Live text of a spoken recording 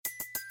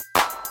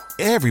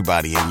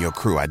Everybody in your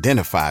crew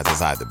identifies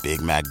as either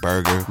Big Mac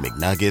Burger,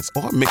 McNuggets,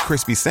 or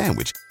McCrispy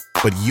Sandwich.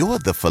 But you're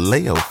the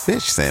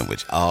Filet-O-Fish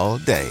Sandwich all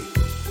day.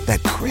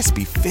 That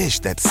crispy fish,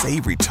 that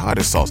savory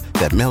tartar sauce,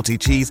 that melty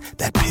cheese,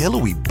 that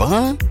pillowy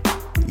bun.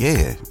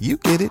 Yeah, you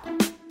get it.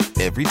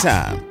 Every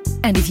time.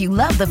 And if you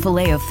love the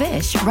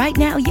Filet-O-Fish, right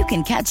now you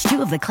can catch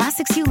two of the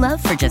classics you love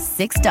for just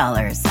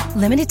 $6.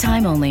 Limited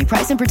time only.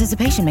 Price and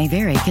participation may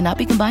vary. Cannot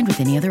be combined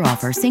with any other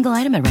offer. Single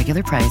item at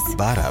regular price.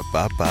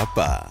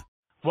 Ba-da-ba-ba-ba.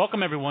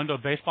 Welcome, everyone, to a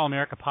Baseball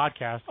America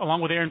podcast.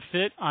 Along with Aaron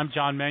Fitt, I'm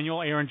John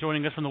Manuel. Aaron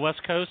joining us from the West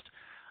Coast.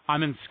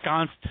 I'm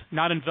ensconced,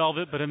 not in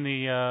Velvet, but in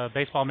the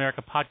Baseball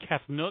America podcast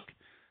nook.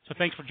 So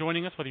thanks for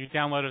joining us, whether you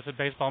download us at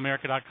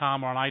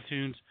baseballamerica.com or on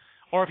iTunes,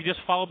 or if you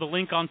just follow the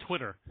link on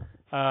Twitter.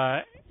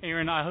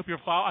 Aaron, I hope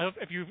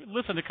if you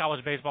listen to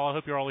college baseball, I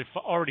hope you're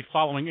already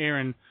following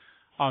Aaron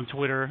on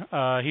Twitter.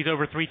 He's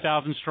over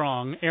 3,000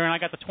 strong. Aaron, I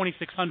got the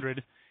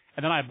 2,600,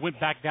 and then I went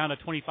back down to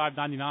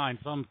 2,599.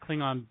 Some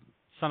Klingon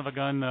son of a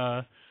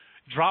gun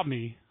dropped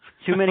me.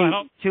 Too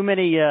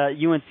many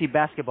UNC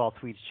basketball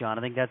tweets, John.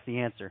 I think that's the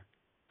answer.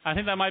 I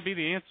think that might be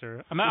the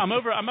answer. I'm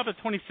up at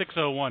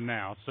 2,601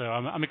 now, so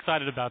I'm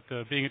excited about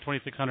being at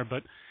 2,600.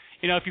 But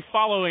if you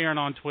follow Aaron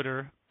on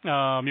Twitter,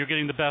 you're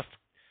getting the best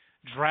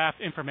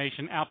draft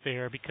information out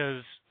there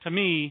because, to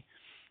me,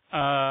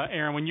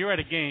 Aaron, when you're at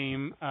a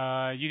game,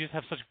 you just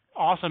have such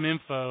awesome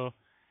info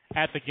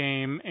at the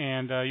game,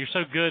 and you're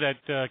so good at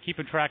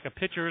keeping track of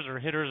pitchers or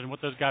hitters and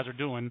what those guys are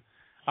doing.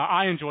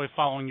 I enjoy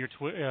following your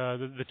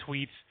the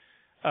tweets.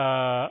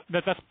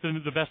 That's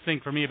the best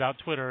thing for me about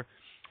Twitter.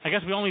 I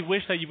guess we only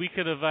wish that we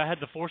could have had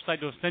the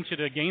foresight to have sent you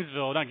to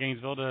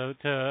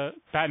to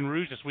Baton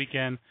Rouge this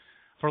weekend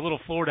for a little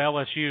Florida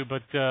LSU.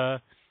 But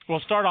we'll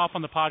start off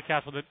on the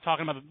podcast with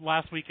talking about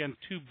last weekend's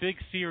two big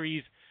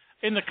series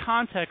in the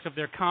context of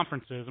their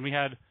conferences. And we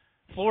had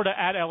Florida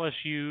at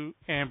LSU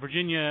and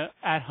Virginia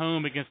at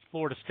home against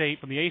Florida State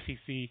from the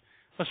ACC.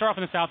 Let's start off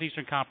in the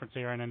Southeastern Conference,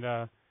 Aaron,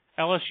 and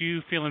LSU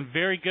feeling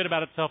very good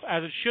about itself,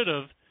 as it should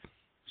have,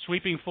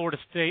 sweeping Florida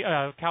State,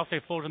 Cal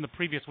State Fullerton in the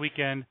previous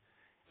weekend.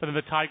 But then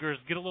the Tigers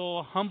get a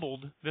little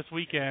humbled this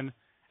weekend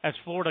as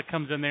Florida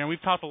comes in there. And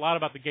we've talked a lot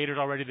about the Gators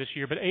already this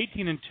year, but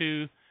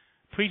 18-2,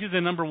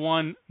 preseason number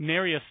one,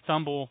 nary a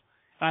stumble.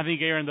 And I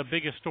think, Aaron, the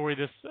biggest story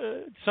this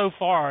so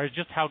far is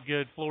just how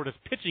good Florida's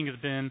pitching has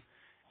been.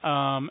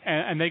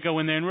 And they go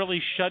in there and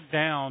really shut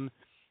down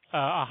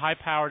a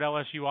high-powered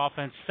LSU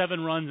offense,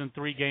 7 runs in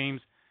 3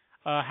 games.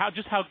 How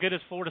good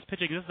is Florida's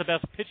pitching? Is this the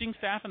best pitching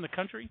staff in the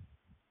country?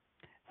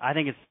 I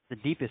think it's the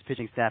deepest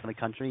pitching staff in the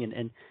country,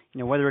 and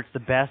whether it's the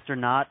best or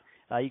not,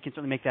 you can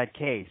certainly make that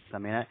case. I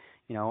mean, I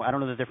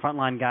don't know that their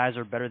frontline guys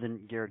are better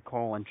than Garrett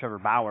Cole and Trevor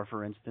Bauer,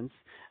 for instance,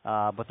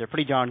 but they're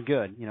pretty darn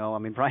good.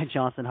 Brian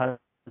Johnson,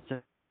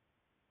 Hudson,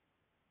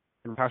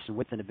 and Carson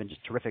Whitson have been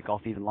just terrific all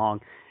season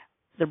long.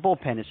 Their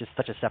bullpen is just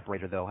such a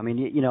separator, though. I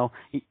mean,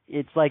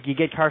 it's like you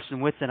get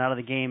Carson Whitson out of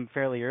the game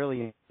fairly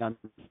early on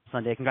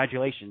Sunday.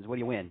 Congratulations, what do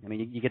you win? I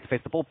mean, you get to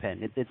face the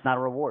bullpen. It's not a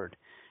reward.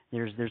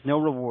 There's no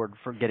reward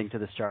for getting to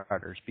the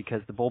starters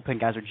because the bullpen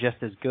guys are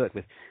just as good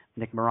with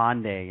Nick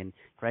Mirande and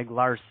Greg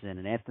Larson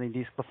and Anthony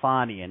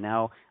DeSclafani and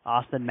now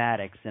Austin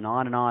Maddox and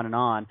on and on and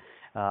on.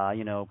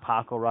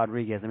 Paco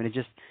Rodriguez. I mean,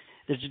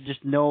 there's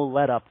just no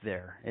let up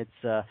there. It's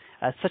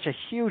such a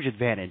huge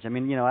advantage. I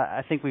mean,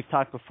 I think we've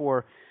talked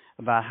before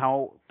about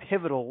how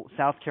pivotal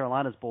South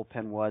Carolina's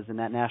bullpen was in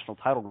that national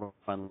title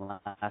run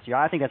last year.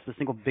 I think that's the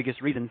single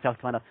biggest reason South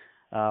Carolina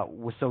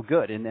was so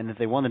good and that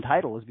they won the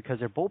title is because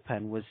their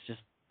bullpen was just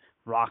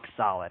rock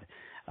solid.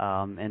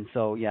 And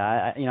so,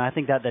 I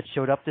think that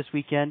showed up this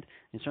weekend.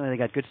 And certainly they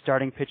got good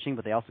starting pitching,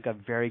 but they also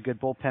got very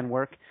good bullpen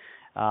work.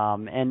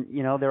 And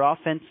their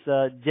offense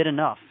did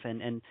enough.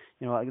 And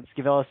let's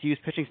give LSU's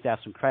pitching staff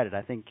some credit.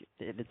 I think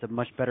it's a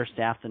much better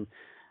staff than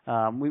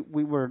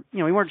we weren't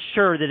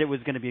sure that it was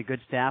going to be a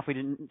good staff. We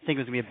didn't think it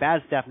was going to be a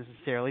bad staff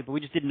necessarily, but we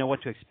just didn't know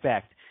what to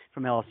expect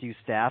from LSU's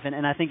staff.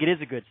 And I think it is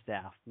a good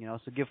staff,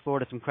 so give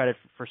Florida some credit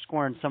for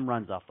scoring some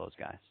runs off those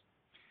guys.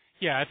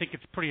 Yeah, I think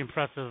it's pretty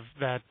impressive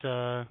that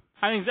I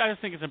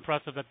just think it's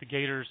impressive that the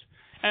Gators,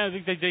 and I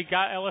think they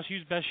got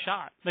LSU's best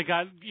shot. They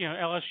got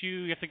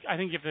LSU.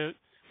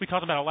 We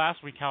talked about it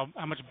last week how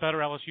much better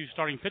LSU's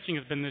starting pitching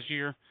has been this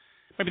year,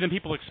 maybe than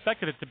people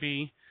expected it to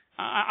be.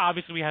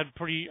 Obviously, we had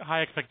pretty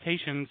high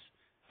expectations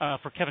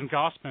for Kevin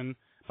Gossman,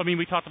 but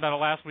we talked about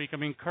it last week.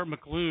 Kurt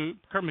McCune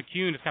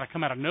has kind of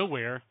come out of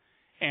nowhere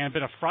and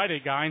been a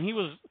Friday guy, and he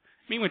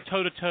went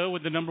toe to toe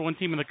with the number one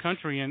team in the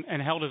country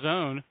and held his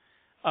own.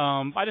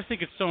 I just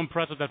think it's so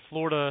impressive that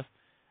Florida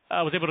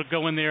was able to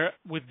go in there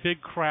with big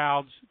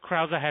crowds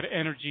that had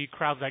energy,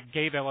 crowds that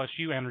gave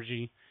LSU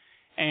energy,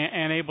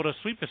 and able to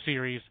sweep the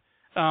series.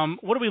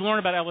 What do we learn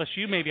about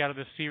LSU maybe out of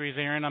this series,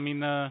 Aaron?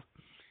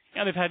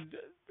 They've had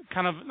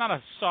kind of not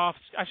a soft,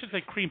 I should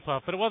say cream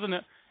puff, but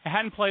it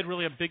hadn't played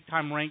really a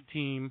big-time ranked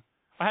team.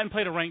 I hadn't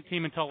played a ranked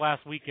team until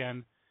last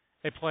weekend.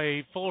 They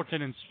play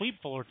Fullerton and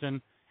sweep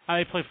Fullerton. Now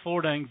they play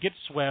Florida and get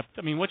swept.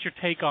 What's your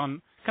take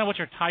on what's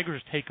your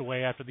Tigers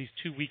takeaway after these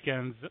 2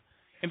 weekends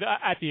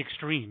at the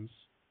extremes?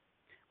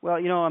 Well,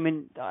 I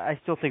mean, I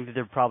still think that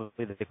they're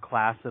probably the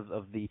class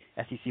of the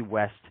SEC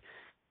West.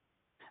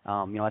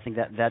 I think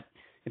that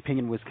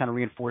opinion was kind of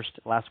reinforced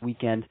last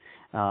weekend.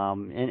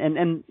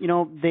 And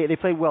they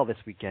played well this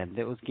weekend.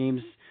 Those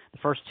games, the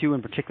first two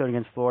in particular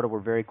against Florida,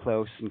 were very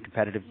close and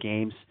competitive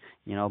games.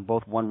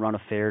 Both one-run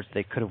affairs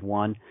they could have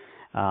won.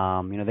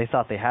 They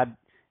thought they had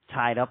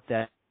tied up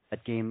that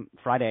game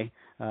Friday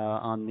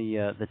on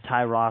the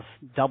Ty Ross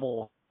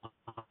double.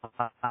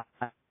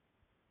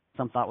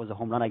 Some thought was a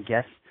home run, I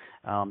guess.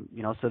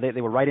 So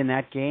they were right in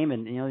that game,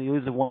 and you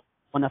lose a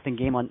 1-0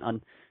 game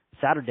on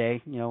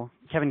Saturday.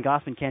 Kevin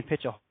Gossman can't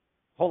pitch a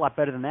whole lot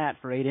better than that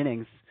for 8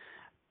 innings.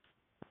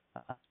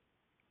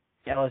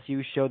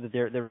 LSU showed that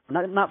they're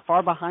not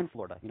far behind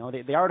Florida.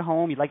 They are at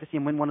home. You'd like to see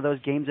them win one of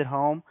those games at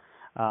home,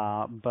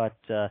 but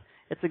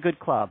it's a good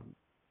club,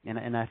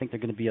 and I think they're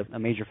going to be a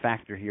major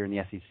factor here in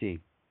the SEC.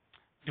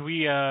 Do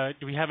we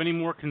have any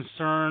more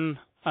concern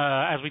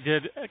as we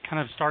did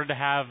kind of started to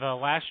have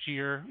last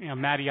year?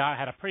 Matty Ott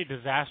had a pretty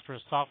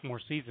disastrous sophomore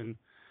season.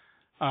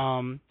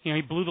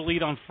 He blew the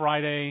lead on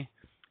Friday.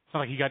 It's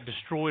not like he got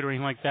destroyed or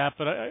anything like that.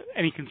 But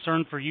any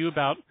concern for you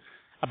about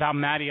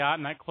Matty Ott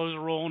and that closer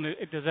role? And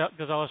does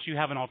LSU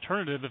have an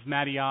alternative if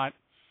Matty Ott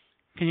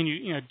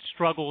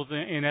struggles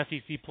in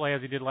SEC play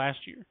as he did last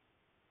year?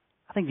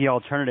 I think the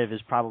alternative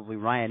is probably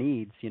Ryan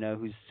Eads.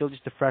 Who's still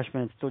just a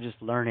freshman, still just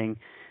learning.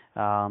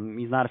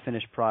 He's not a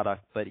finished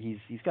product, but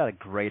he's got a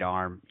great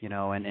arm,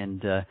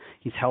 and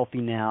he's healthy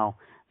now.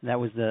 That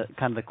was the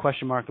kind of the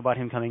question mark about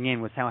him coming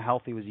in, was how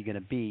healthy was he going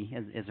to be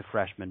as a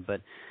freshman.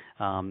 But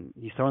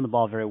he's throwing the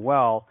ball very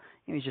well.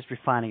 He's just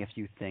refining a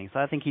few things. So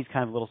I think he's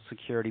kind of a little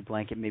security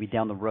blanket maybe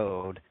down the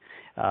road.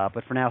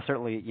 But for now,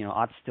 certainly,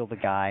 Ott's still the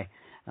guy.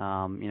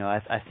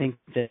 I think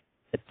that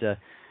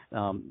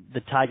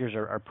the Tigers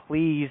are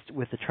pleased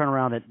with the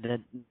turnaround that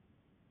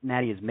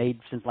Matty has made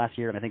since last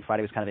year, and I think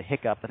Friday was kind of a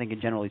hiccup. I think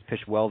in general he's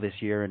pitched well this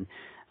year, and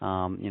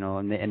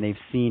and they've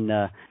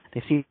seen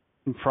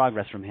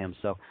progress from him.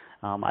 So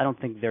I don't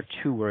think they're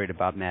too worried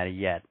about Matty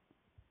yet.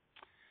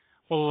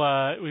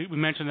 Well, we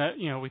mentioned that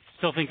we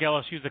still think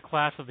LSU is the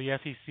class of the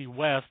SEC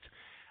West.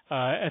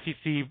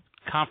 SEC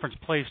conference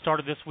play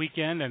started this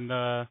weekend, and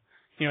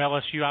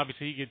LSU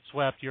obviously gets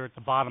swept. You're at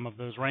the bottom of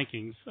those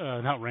rankings,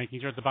 not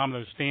rankings. You're at the bottom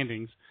of those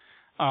standings.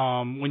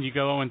 When you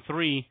go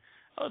 0-3.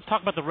 Let's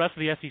talk about the rest of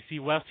the SEC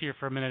West here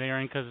for a minute,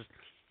 Aaron, because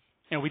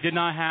we did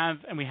not have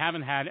and we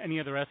haven't had any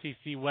other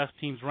SEC West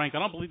teams ranked. I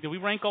don't believe, did we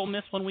rank Ole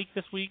Miss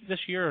this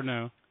year or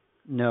no?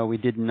 No, we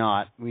did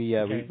not. We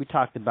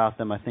talked about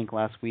them, I think,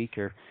 last week,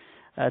 or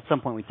at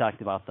some point we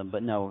talked about them,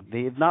 but no,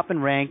 they have not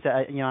been ranked.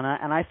 And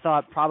I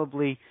thought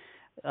probably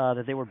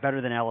that they were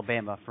better than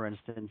Alabama, for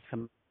instance,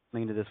 coming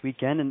into this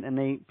weekend, and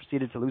they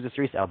proceeded to lose a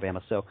series to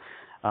Alabama. So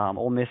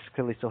Ole Miss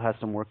clearly still has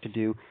some work to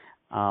do.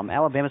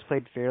 Alabama's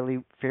played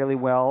fairly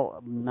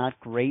well, not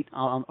great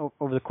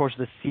over the course of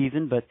the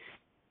season, but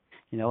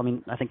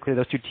I think clearly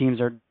those two teams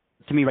are,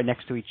 to me, right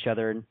next to each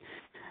other,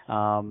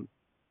 and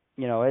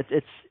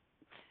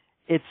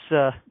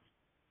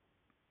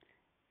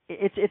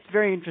it's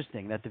very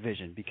interesting, that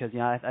division, because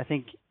I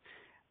think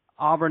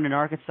Auburn and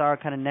Arkansas are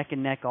kind of neck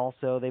and neck.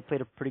 Also, they played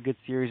a pretty good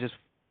series this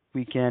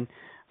weekend.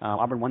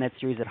 Auburn won that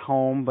series at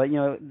home, but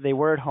they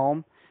were at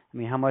home. I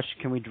mean, how much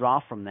can we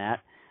draw from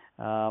that?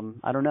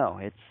 I don't know.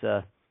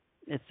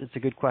 It's a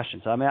good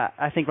question. So I mean,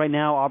 I think right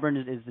now Auburn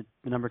is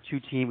the number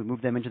 2 team. We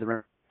moved them into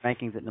the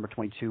rankings at number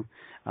 22.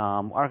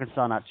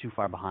 Arkansas not too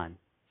far behind.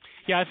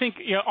 Yeah, I think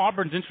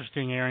Auburn's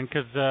interesting, Aaron,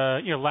 because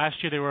last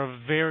year they were a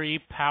very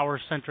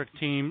power-centric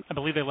team. I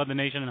believe they led the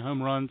nation in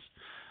home runs,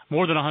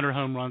 more than 100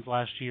 home runs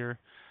last year.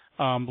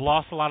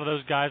 Lost a lot of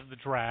those guys at the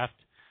draft,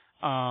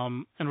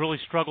 and really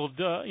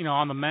struggled,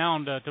 on the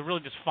mound to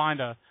really just find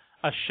a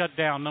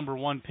shutdown number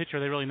 1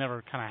 pitcher. They really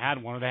never kind of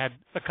had one. They had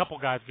a couple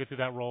guys go through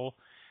that role.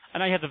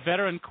 And now you have the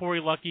veteran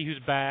Corey Lucky, who's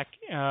back,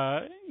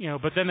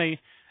 but then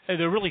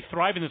they're really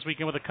thriving this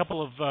weekend with a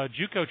couple of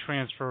JUCO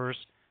transfers,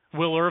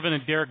 Will Irvin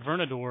and Derek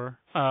Vernador,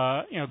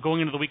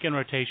 going into the weekend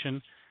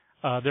rotation.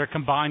 They're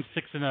combined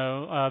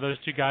 6-0, those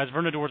two guys.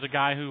 Vernador's a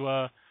guy who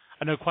I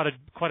know quite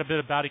a bit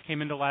about. He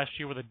came into last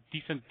year with a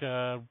decent,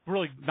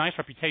 really nice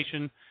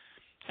reputation,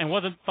 and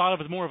wasn't thought of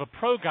as more of a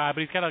pro guy,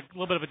 but he's got a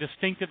little bit of a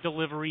distinctive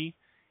delivery.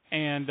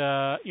 And,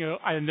 I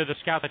know the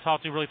scouts I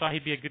talked to really thought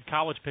he'd be a good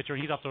college pitcher,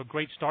 and he's off to a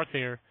great start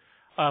there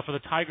for the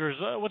Tigers.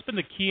 What's been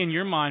the key in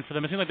your mind for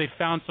them? It seems like they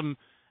found some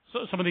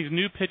of these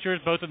new pitchers,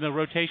 both in the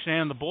rotation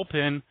and in the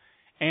bullpen,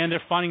 and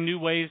they're finding new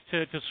ways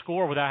to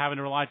score without having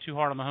to rely too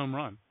hard on the home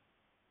run.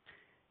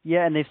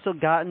 Yeah, and they've still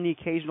gotten the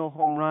occasional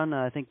home run.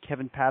 I think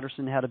Kevin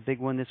Patterson had a big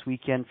one this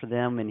weekend for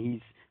them, and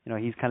he's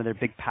kind of their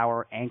big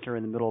power anchor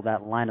in the middle of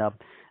that lineup.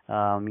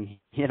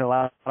 He had a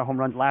lot of home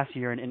runs last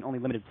year in only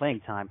limited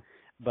playing time.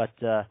 But,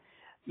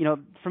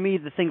 for me,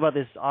 the thing about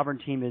this Auburn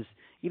team is,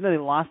 even though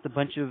they lost a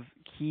bunch of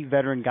key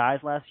veteran guys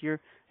last year,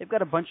 they've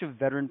got a bunch of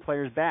veteran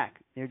players back.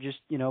 They're just,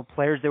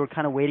 players that were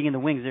kind of waiting in the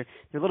wings. They're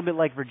a little bit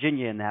like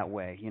Virginia in that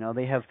way.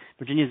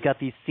 Virginia's got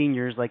these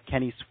seniors like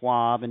Kenny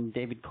Swab and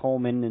David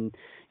Coleman and,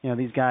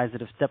 these guys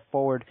that have stepped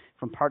forward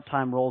from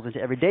part-time roles into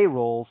everyday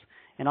roles.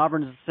 and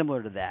Auburn is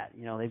similar to that.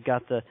 They've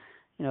got the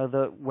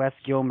Wes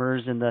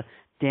Gilmers and the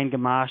Dan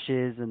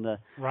Gamashes and the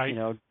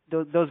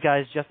those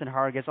guys, Justin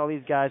Hargis, all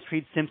these guys,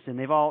 Creed Simpson.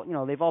 They've all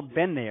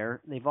been there.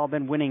 They've all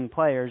been winning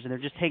players, and they're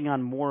just taking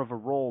on more of a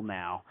role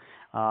now.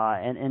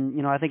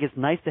 And I think it's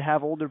nice to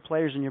have older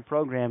players in your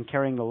program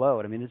carrying the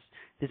load. I mean,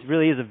 this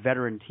really is a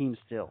veteran team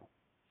still.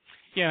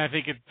 Yeah, and I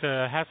think it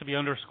has to be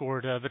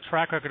underscored. The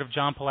track record of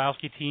John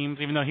Pulowski teams,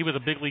 even though he was a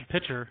big league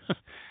pitcher,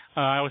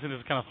 I always think this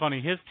is kind of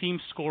funny. His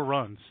teams score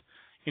runs.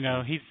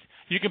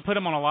 You can put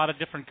him on a lot of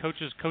different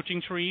coaches'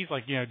 coaching trees,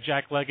 like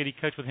Jack Leggett. He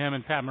coached with him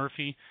and Pat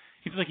Murphy.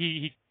 Seems like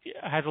he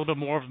has a little bit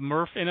more of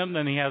Murph in him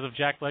than he has of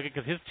Jack Leggett,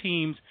 because his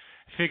teams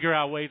figure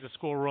out ways to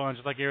score runs,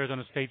 just like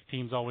Arizona State's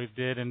teams always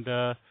did. And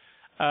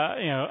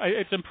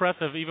it's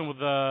impressive, even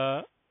with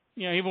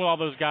all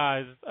those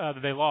guys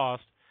that they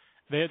lost.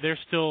 They're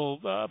still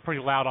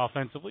pretty loud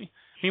offensively.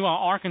 Meanwhile,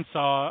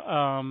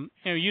 Arkansas,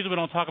 usually we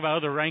don't talk about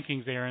other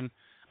rankings, Aaron,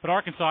 but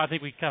Arkansas, I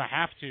think we kind of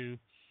have to.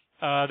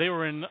 They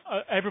were in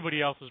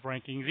everybody else's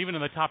rankings, even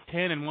in the top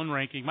 10 in one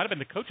ranking. Might have been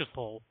the coaches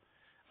poll,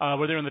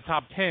 where they're in the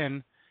top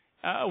 10.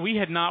 We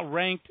had not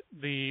ranked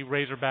the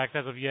Razorbacks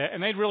as of yet,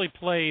 and they'd really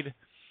played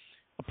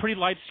a pretty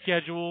light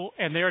schedule,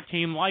 and they're a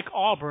team like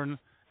Auburn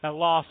that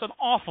lost an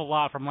awful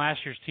lot from last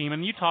year's team.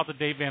 And you talked to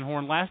Dave Van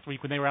Horn last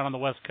week when they were out on the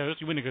West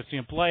Coast. You went to go see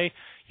him play.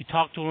 You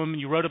talked to him.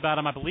 You wrote about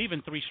him, I believe,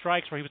 in 3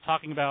 Strikes, where he was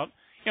talking about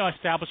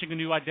establishing a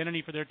new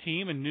identity for their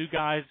team and new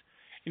guys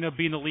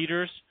being the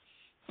leaders.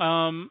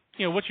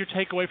 What's your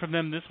takeaway from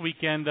them this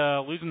weekend,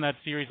 losing that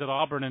series at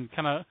Auburn, and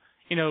kind of,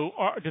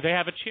 do they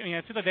have a chance?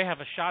 It seems like they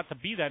have a shot to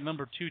be that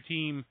number 2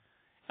 team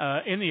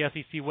in the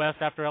SEC West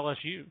after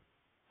LSU.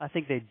 I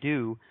think they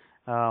do.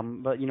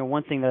 But,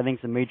 one thing that I think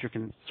is a major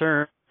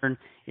concern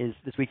is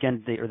this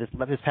weekend,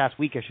 this past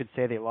week, I should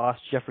say, they lost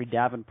Jeffrey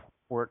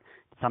Davenport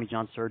to Tommy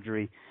John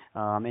surgery,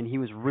 and he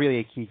was really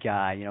a key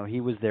guy. He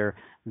was their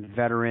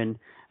veteran,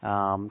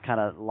 kind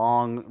of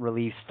long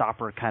relief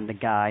stopper kind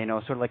of guy.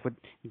 Sort of like what,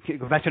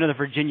 go back to another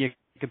Virginia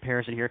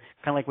comparison here,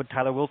 kind of like what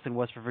Tyler Wilson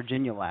was for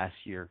Virginia last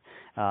year.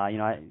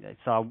 I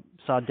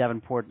saw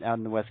Davenport out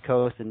on the West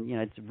Coast, and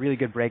it's a really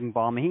good breaking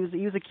ball. I mean,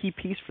 he was a key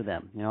piece for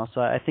them.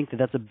 So I think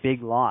that's a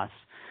big loss.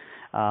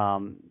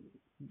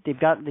 They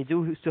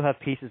do still have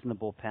pieces in the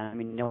bullpen. I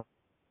mean,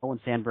 Owen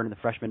Sandburn, the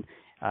freshman,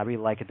 I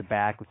really like at the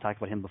back. We've talked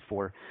about him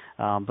before.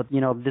 But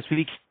this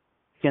week,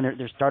 again,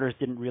 their starters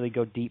didn't really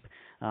go deep,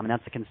 and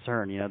that's a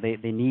concern.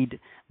 They need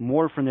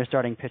more from their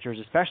starting pitchers,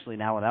 especially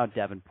now without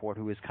Davenport,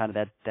 who is kind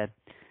of that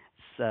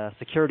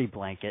security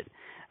blanket.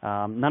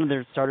 None of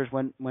their starters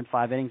went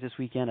 5 innings this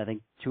weekend. I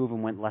think 2 of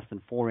them went less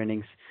than 4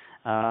 innings.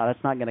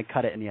 That's not going to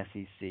cut it in the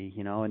SEC,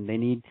 and they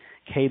need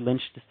Cade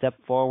Lynch to step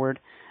forward.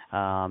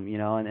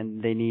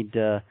 And they need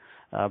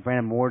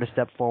Brandon Moore to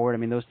step forward. I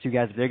mean, those 2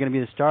 guys, if they're going to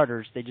be the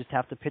starters, they just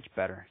have to pitch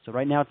better. So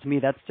right now, to me,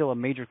 that's still a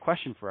major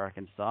question for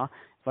Arkansas.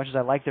 As much as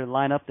I like their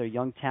lineup, their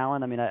young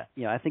talent, I mean, I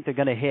think they're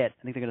going to hit.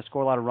 I think they're going to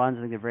score a lot of runs. I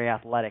think they're very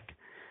athletic.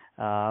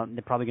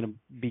 They're probably going to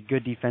be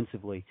good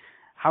defensively.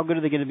 How good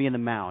are they going to be in the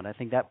mound? I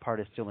think that part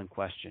is still in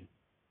question.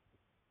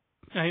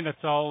 I think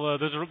that's all.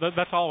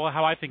 That's all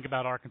how I think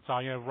about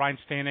Arkansas. Ryan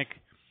Stanek,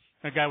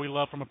 a guy we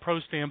love from a pro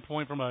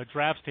standpoint, from a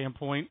draft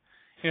standpoint.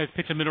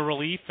 Pitching middle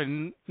relief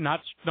and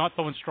not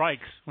throwing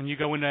strikes. When you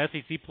go into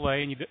SEC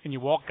play and you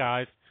walk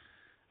guys,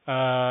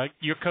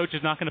 your coach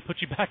is not going to put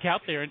you back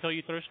out there until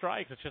you throw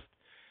strikes. It's just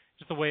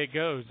the way it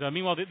goes.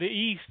 Meanwhile, the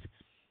East,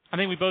 I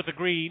think we both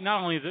agree,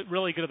 not only is it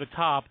really good at the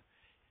top,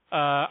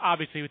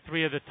 obviously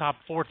 3 of the top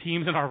 4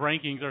 teams in our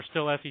rankings are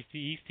still SEC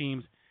East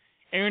teams.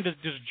 Aaron, does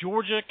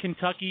Georgia,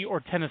 Kentucky,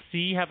 or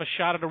Tennessee have a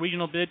shot at a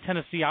regional bid?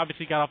 Tennessee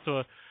obviously got off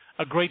to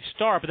a great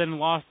start, but then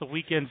lost the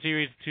weekend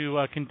series to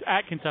at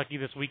Kentucky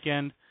this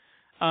weekend.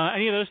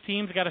 Any of those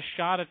teams got a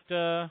shot at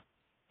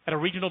a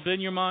regional bid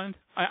in your mind?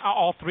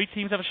 All 3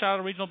 teams have a shot at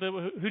a regional bid.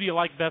 Who do you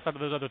like best out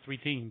of those other 3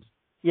 teams?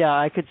 Yeah,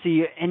 I could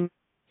see any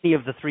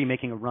of the 3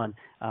 making a run.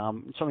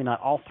 Certainly not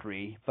all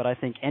 3, but I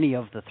think any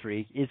of the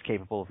 3 is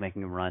capable of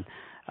making a run.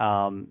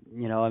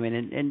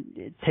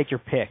 Take your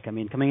pick. I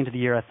mean, coming into the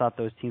year, I thought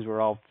those teams were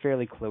all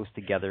fairly close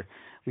together.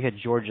 We had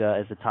Georgia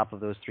as the top of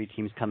those 3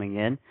 teams coming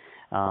in,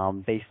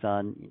 based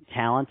on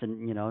talent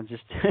and,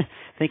 just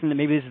thinking that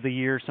maybe this is the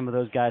year some of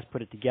those guys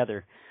put it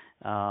together.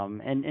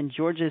 And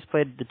Georgia has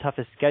played the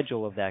toughest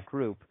schedule of that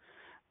group,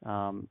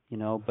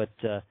 but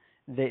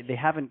they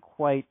haven't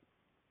quite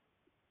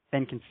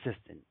been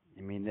consistent.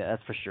 I mean,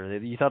 that's for sure.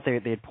 You thought they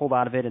had pulled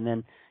out of it, and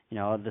then,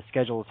 the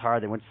schedule was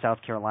hard. They went to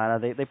South Carolina.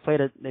 They played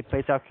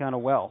South Carolina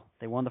well.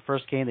 They won the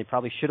first game. They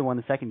probably should have won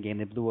the second game.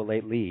 They blew a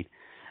late lead.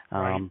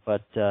 Right.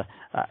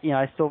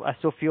 I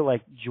still feel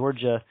like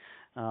Georgia,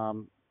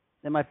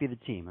 that might be the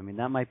team. I mean,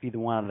 that might be the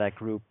one out of that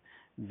group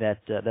that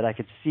I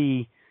could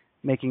see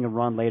making a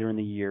run later in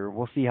the year.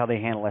 We'll see how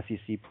they handle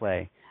SEC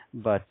play.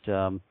 But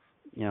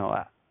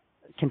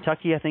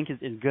Kentucky, I think,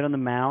 is good on the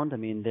mound. I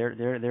mean,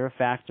 they're a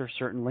factor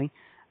certainly.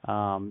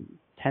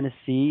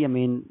 Tennessee, I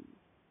mean,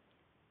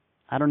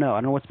 I don't know. I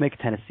don't know what to make of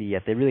Tennessee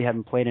yet. They really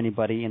haven't played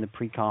anybody in the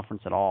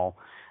pre-conference at all.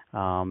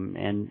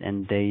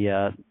 And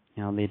they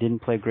They didn't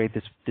play great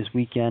this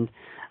weekend.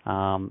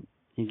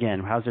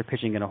 Again, how's their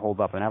pitching going to hold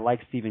up? And I like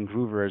Steven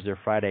Groover as their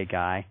Friday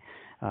guy.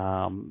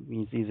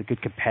 He's a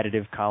good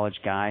competitive college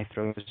guy,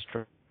 throws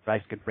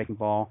strikes, good breaking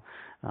ball.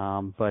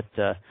 But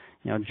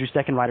Drew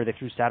Steckenrider, they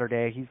threw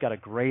Saturday. He's got a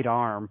great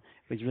arm,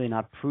 but he's really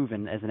not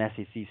proven as an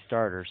SEC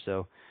starter.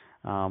 So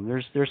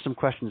there's some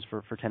questions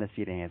for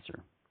Tennessee to answer.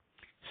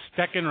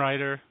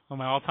 Steckenrider, one of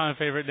my all-time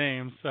favorite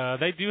names.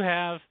 They do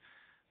have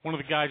one of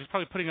the guys who's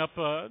probably putting up,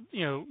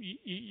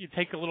 you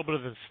take a little bit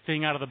of the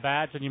sting out of the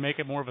bats and you make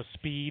it more of a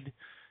speed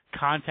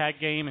contact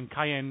game, and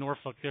Cayenne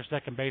Norfolk, their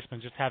second baseman,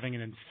 just having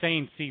an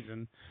insane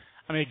season.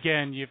 I mean,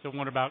 again, you have to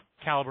wonder about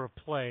caliber of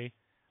play,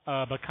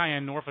 but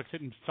Cayenne Norfolk's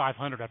hitting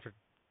 500 after,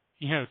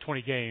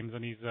 20 games,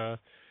 and he's got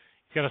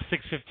a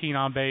 615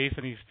 on base,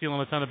 and he's stealing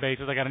a ton of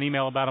bases. I got an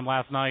email about him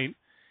last night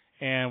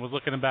and was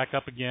looking him back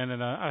up again,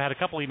 and I had a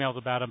couple emails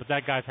about him, but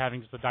that guy's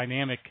having just a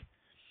dynamic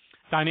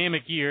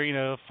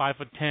year,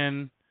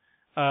 5'10",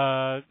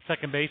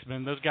 second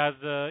baseman. Those guys,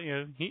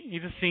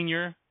 he's a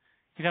senior.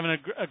 He's having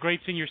a great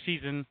senior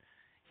season.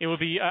 It would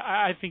be,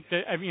 I think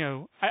that,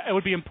 it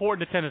would be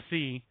important to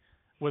Tennessee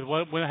with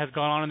what has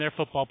gone on in their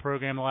football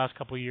program the last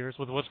couple of years,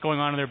 with what's going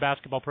on in their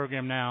basketball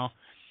program now.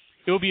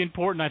 It would be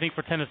important, I think,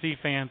 for Tennessee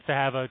fans to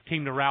have a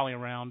team to rally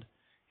around.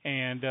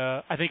 And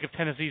I think if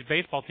Tennessee's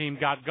baseball team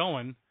got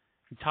going,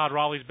 and Todd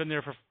Raleigh's been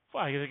there for,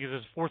 I think it's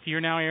his fourth year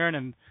now, Aaron,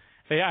 and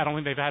I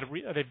don't think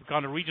they've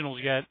gone to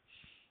regionals yet.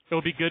 It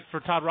would be good for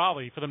Todd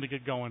Raleigh for them to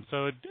get going.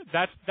 So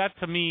that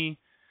to me,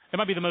 it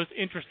might be the most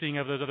interesting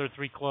of those other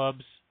three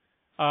clubs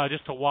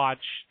just to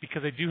watch,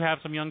 because they do have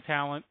some young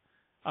talent.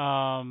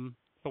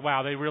 But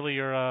wow, they really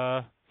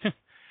are.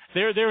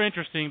 They're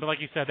interesting. But like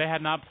you said, they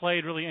had not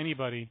played really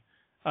anybody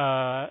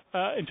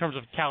in terms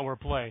of caliber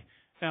play.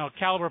 Now,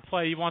 caliber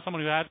play, you want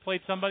someone who has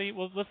played somebody?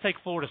 Well, let's take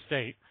Florida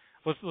State.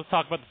 Let's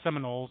talk about the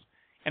Seminoles.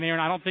 And Aaron,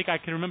 I don't think I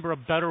can remember a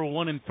better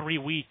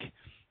 1-3 week.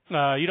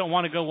 You don't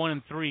want to go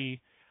 1-3,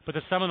 but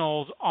the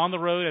Seminoles on the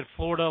road at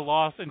Florida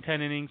lost in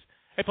 10 innings.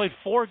 They played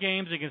 4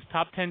 games against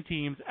top 10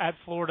 teams at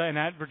Florida and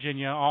at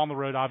Virginia, all on the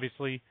road,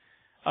 obviously.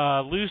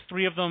 Lose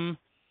 3 of them,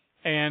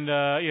 and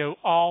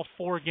all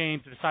 4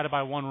 games decided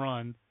by 1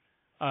 run.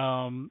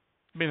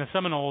 The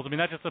Seminoles,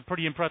 that's just a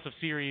pretty impressive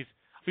series.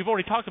 We've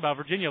already talked about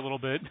Virginia a little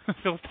bit,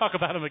 so let's talk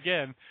about them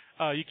again.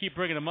 You keep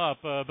bringing them up,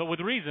 but with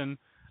reason.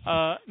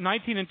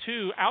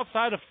 19-2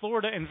 outside of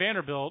Florida and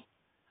Vanderbilt.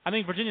 I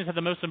think Virginia's had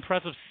the most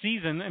impressive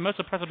season and most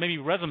impressive maybe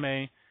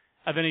resume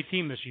of any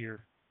team this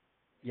year.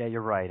 Yeah,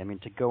 you're right.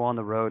 To go on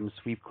the road and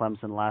sweep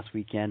Clemson last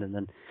weekend and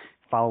then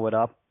follow it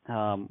up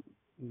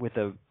with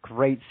a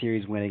great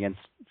series win against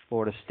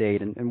Florida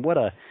State, and what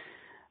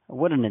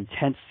an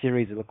intense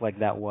series it looked like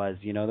that was.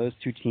 Those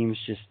two teams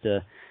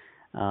just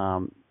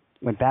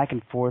went back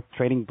and forth,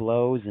 trading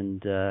blows,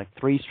 and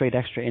 3 straight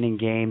extra inning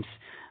games.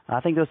 I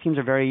think those teams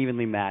are very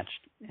evenly matched.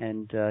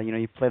 And,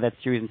 you play that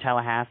series in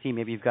Tallahassee,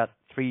 maybe you've got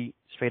 3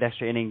 straight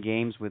extra inning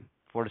games with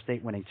Florida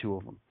State winning 2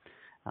 of them.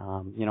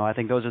 I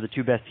think those are the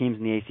 2 best teams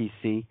in the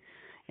ACC.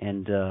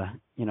 And,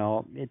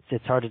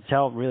 it's hard to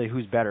tell really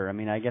who's better.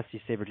 I guess you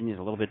say Virginia's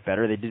a little bit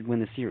better. They did win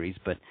the series,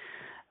 but,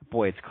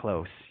 boy, it's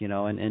close,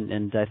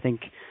 and I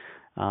think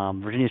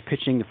Virginia's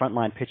pitching, the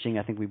frontline pitching,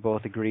 I think we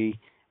both agree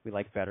we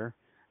like better.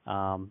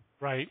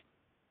 Right.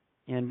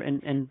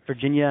 And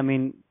Virginia,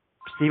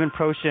 Stephen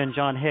Proscia and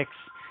John Hicks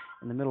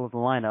in the middle of the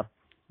lineup.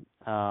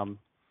 The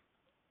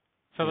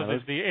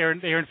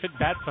Aaron Fitt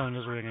bat phone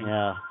is ringing.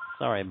 Yeah,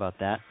 sorry about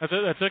that.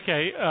 That's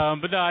okay.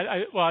 But no,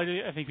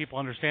 I think people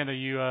understand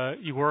that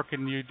you work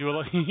and you do a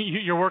lot.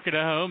 You're working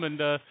at home and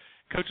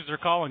coaches are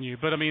calling you.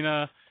 But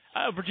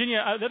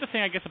Virginia. The other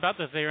thing I guess about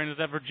this, Aaron, is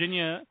that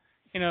Virginia,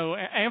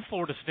 and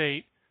Florida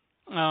State,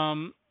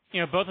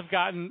 both have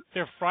gotten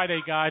their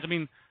Friday guys.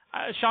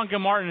 Sean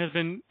Gilmartin has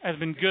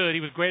been good.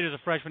 He was great as a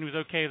freshman. He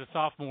was okay as a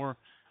sophomore.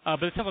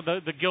 But it sounds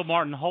like the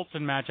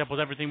Gilmartin-Holton matchup was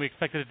everything we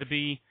expected it to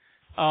be.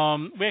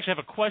 We actually have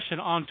a question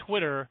on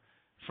Twitter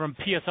from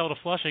PSL to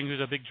Flushing, who's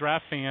a big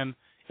draft fan.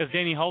 Is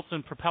Danny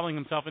Holton propelling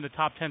himself into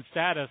top 10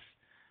 status?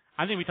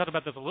 I think we talked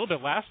about this a little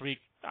bit last week.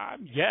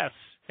 Yes,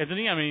 isn't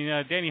he?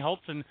 Danny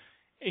Holton,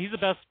 he's the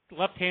best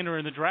left-hander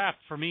in the draft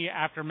for me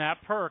after Matt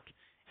Perk.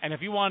 And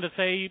if you wanted to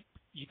say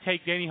you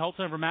take Danny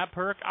Holton over Matt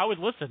Perk, I would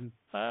listen.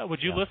 Would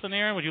you listen,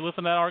 Aaron? Would you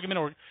listen to that argument,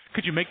 or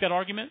could you make that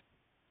argument?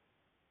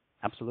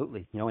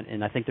 Absolutely.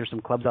 And I think there's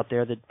some clubs out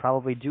there that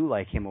probably do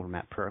like him over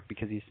Matt Perk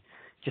because he's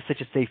just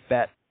such a safe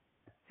bet,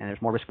 and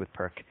there's more risk with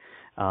Perk.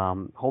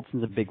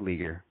 Holton's a big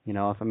leaguer.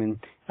 I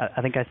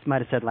think I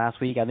might have said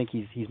last week, I think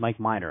he's Mike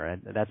Minor.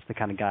 That's the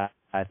kind of guy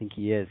I think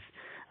he is.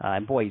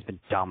 And boy, he's been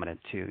dominant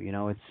too.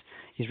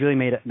 He's really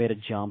made a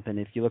jump. And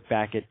if you look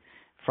back at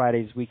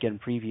Friday's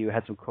weekend preview,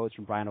 had some quotes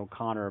from Brian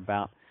O'Connor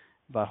about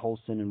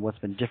Holton and what's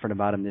been different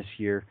about him this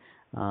year.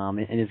 And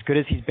as good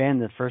as he's been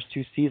the first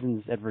 2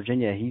 seasons at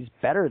Virginia, he's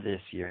better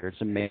this year.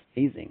 It's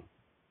amazing.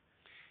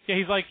 Yeah,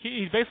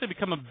 he's basically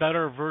become a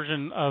better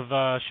version of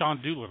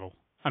Sean Doolittle.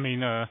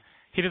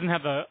 He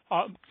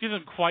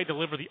doesn't quite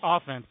deliver the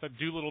offense that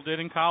Doolittle did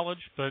in college,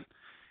 but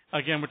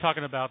again, we're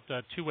talking about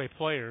 2-way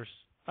players.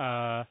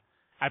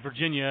 at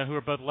Virginia, who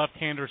are both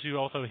left-handers who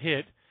also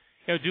hit.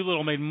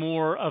 Doolittle made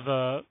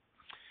a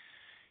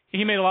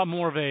lot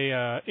more of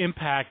a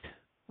impact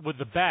with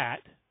the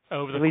bat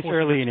over the at least course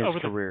early of in his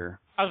career.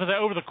 I was going to say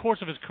over the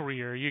course of his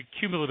career,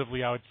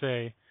 cumulatively, I would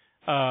say,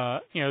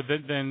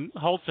 than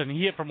Hultzen.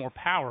 He hit for more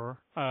power,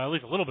 at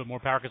least a little bit more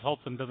power, because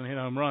Hultzen doesn't hit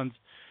home runs.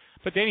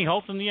 But Danny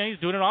Hultzen, he's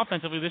doing it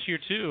offensively this year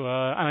too.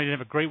 I know he didn't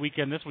have a great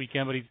weekend this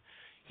weekend, but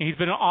he's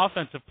been an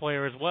offensive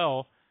player as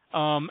well.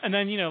 And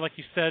then like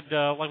you said,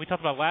 like we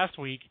talked about last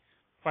week,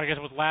 or I guess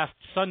it was last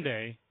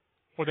Sunday,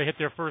 where they hit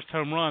their first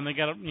home run. They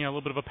got a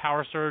little bit of a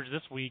power surge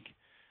this week.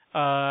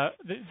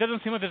 It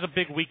doesn't seem like there's a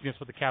big weakness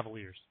with the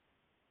Cavaliers.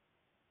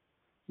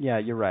 Yeah,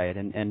 you're right,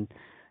 and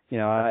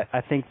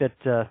I think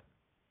that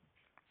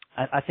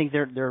I think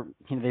they're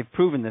they've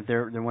proven that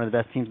they're one of the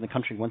best teams in the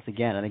country once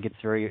again. I think it's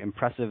very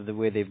impressive the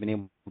way they've been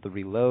able to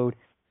reload,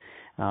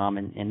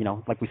 and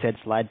like we said,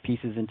 slide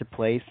pieces into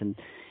place, and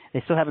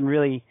they still haven't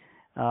really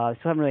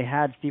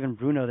had Steven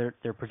Bruno,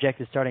 their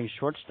projected starting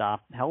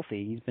shortstop,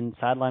 healthy. He's been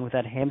sidelined with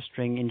that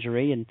hamstring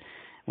injury, and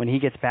when he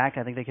gets back,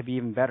 I think they could be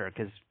even better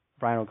because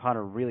Brian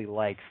O'Connor really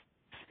likes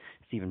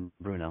Steven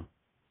Bruno.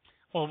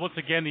 Well, once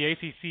again, the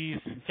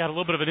ACC's got a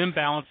little bit of an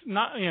imbalance.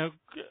 I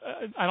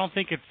don't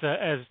think it's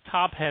as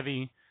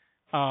top-heavy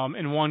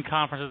in one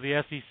conference as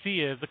the SEC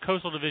is. The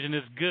Coastal Division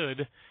is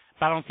good,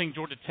 but I don't think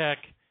Georgia Tech,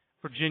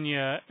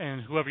 Virginia,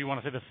 and whoever you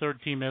want to say the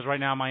third team is. Right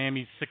now,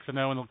 Miami's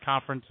 6-0 in the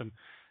conference, and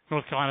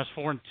North Carolina's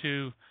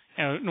 4-2.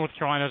 North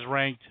Carolina's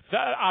ranked.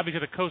 Obviously,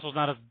 the Coastal's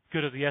not as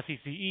good as the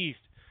SEC East,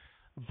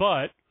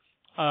 but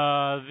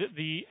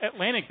the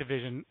Atlantic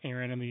Division,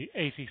 Aaron, in the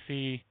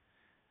ACC.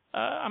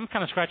 I'm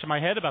kind of scratching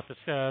my head about this.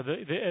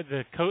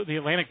 The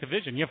Atlantic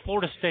Division. You have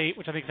Florida State,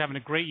 which I think is having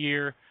a great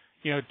year.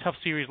 Tough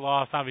series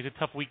loss. Obviously, a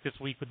tough week this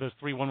week with those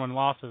 3-1-1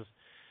 losses.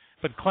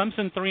 But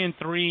Clemson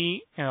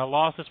 3-3,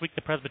 lost this week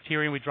to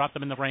Presbyterian. We dropped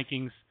them in the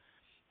rankings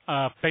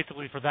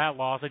basically for that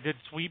loss. They did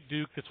sweep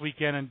Duke this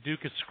weekend, and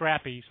Duke is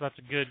scrappy, so that's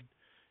a good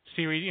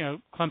series.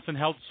 Clemson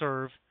held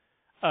serve.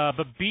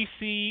 But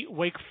BC,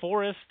 Wake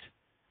Forest,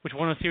 which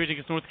won a series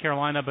against North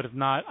Carolina, but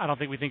I don't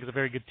think we think is a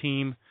very good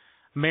team.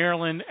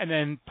 Maryland, and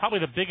then probably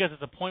the biggest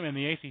disappointment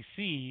in the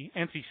ACC,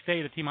 NC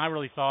State, a team I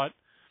really thought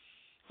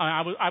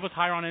I was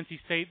higher on NC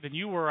State than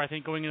you were, I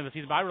think, going into the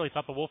season. But I really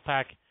thought the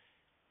Wolfpack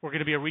were going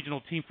to be a regional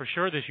team for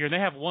sure this year. And they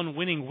have one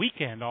winning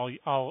weekend all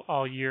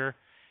year,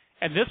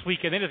 and this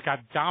weekend they just got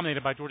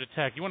dominated by Georgia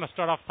Tech. You want to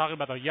start off talking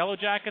about the Yellow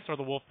Jackets or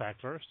the Wolfpack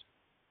first?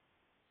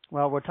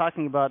 Well, we're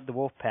talking about the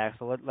Wolfpack,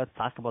 so let's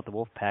talk about the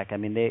Wolfpack. I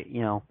mean,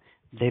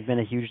 they've been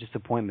a huge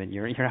disappointment.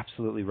 You're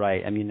absolutely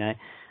right. I mean, I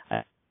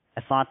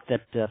thought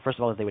that, first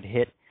of all, that they would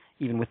hit,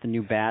 even with the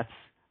new bats,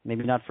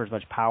 maybe not for as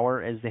much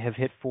power as they have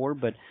hit for,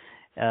 but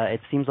it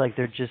seems like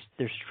they're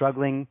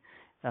struggling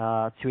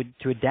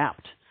to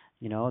adapt.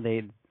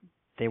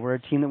 They were a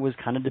team that was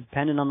kind of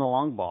dependent on the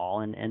long ball,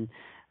 and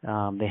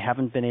they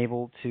haven't been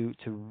able to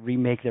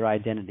remake their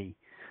identity.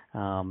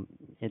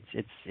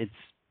 It's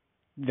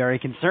very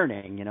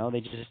concerning. They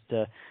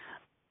just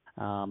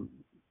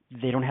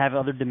they don't have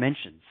other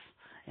dimensions.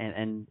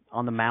 And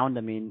on the mound,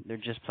 I mean, they're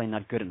just plain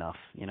not good enough.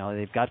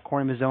 They've got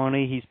Corey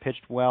Mazzoni. He's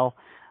pitched well.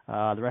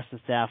 The rest of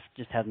the staff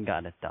just hasn't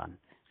gotten it done.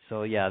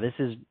 So, yeah, this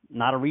is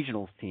not a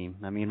regionals team.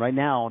 I mean, right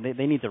now,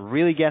 they need to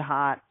really get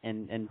hot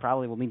and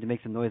probably will need to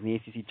make some noise in the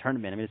ACC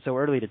tournament. I mean, it's so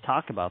early to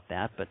talk about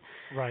that, but,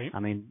 right. I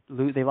mean,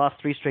 they lost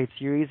 3 straight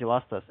series. They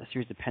lost a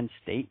series to Penn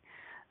State,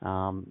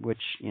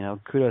 which,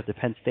 kudos to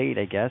Penn State,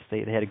 I guess.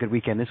 They had a good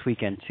weekend this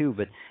weekend, too,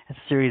 but that's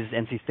a series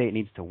NC State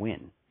needs to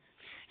win.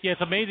 Yeah,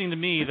 it's amazing to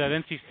me that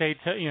NC State,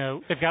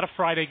 they've got a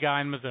Friday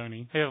guy in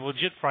Mazzoni. They have a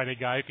legit Friday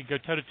guy who could go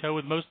toe-to-toe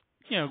with most,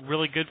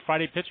 really good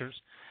Friday pitchers.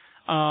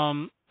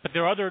 But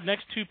their other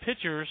next 2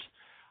 pitchers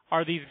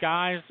are these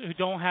guys who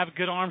don't have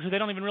good arms, who they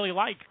don't even really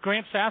like.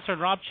 Grant Sasser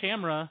and Rob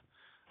Chamra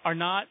are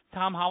not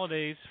Tom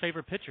Holliday's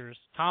favorite pitchers.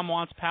 Tom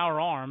wants power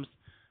arms.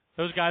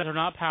 Those guys are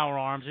not power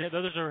arms.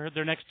 Those are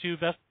their next 2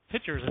 best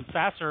pitchers. And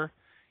Sasser,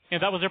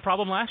 that was their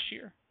problem last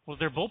year. Was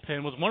their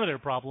bullpen was one of their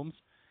problems.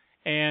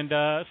 And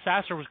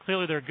Sasser was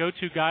clearly their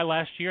go-to guy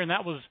last year, and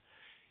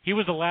he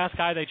was the last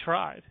guy they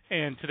tried.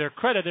 And to their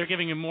credit, they're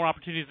giving him more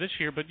opportunities this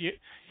year, but you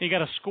got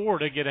to score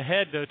to get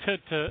ahead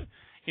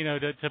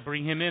to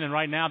bring him in. And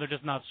right now, they're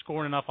just not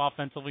scoring enough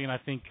offensively. And I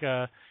think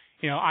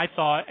I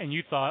thought, and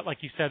you thought, like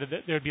you said,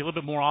 that there'd be a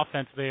little bit more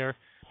offense there.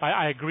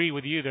 I agree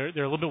with you. They're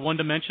a little bit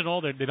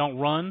one-dimensional. They don't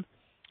run.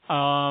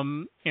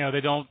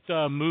 They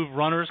don't move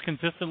runners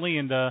consistently,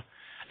 and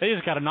they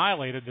just got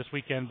annihilated this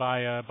weekend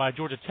by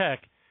Georgia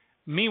Tech.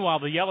 Meanwhile,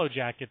 the Yellow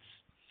Jackets,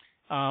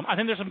 I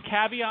think there's some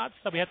caveats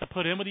that we have to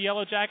put in with the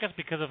Yellow Jackets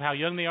because of how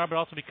young they are, but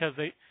also because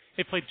they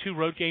played 2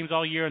 road games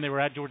all year and they were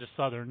at Georgia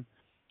Southern,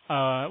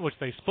 which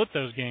they split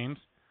those games.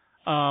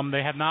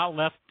 They have not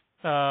left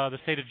the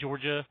state of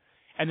Georgia,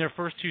 and their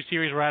first 2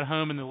 series were at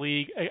home in the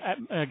league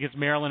against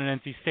Maryland and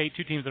NC State,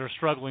 2 teams that are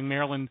struggling.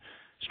 Maryland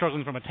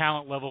struggling from a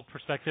talent level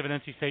perspective, and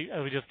NC State,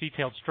 we just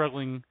detailed,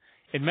 struggling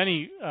in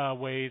many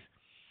ways.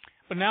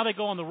 But now they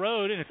go on the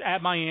road, and it's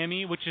at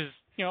Miami, which is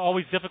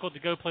always difficult to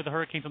go play the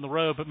Hurricanes on the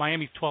road, but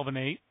Miami's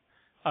 12-8.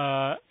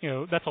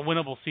 that's a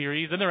winnable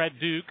series. Then they're at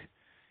Duke.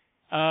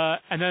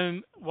 And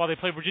then while they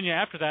play Virginia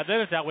after that,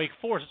 then it's at Wake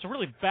Forest. It's a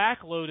really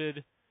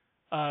backloaded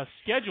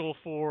schedule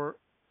for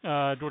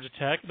Georgia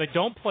Tech. They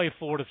don't play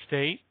Florida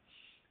State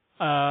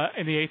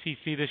in the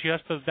ACC this year.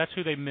 That's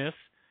who they miss.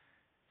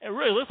 It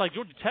really looks like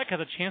Georgia Tech has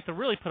a chance to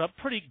really put up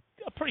a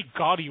pretty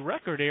gaudy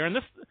record here. And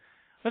this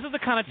is the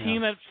kind of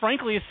team that,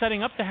 frankly, is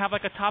setting up to have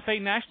like a top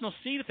 8 national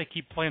seed if they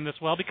keep playing this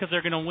well, because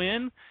they're going to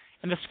win,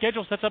 and the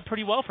schedule sets up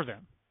pretty well for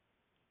them.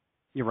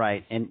 You're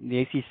right. And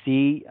the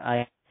ACC,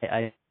 I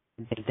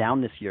think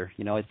down this year.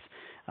 It's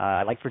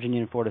I like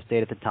Virginia and Florida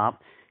State at the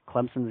top.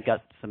 Clemson's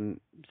got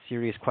some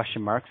serious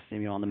question marks,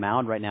 on the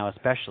mound right now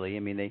especially. I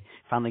mean, they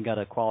finally got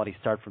a quality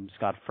start from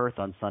Scott Firth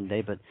on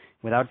Sunday, but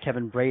without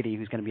Kevin Brady,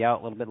 who's going to be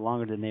out a little bit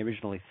longer than they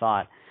originally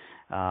thought,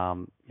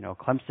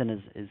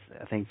 Clemson is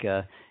I think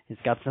has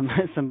got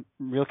some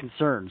real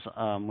concerns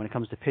when it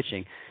comes to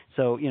pitching.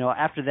 So,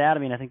 after that,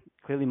 I think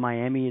clearly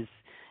Miami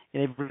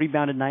they've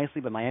rebounded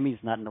nicely, but Miami's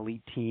not an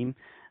elite team.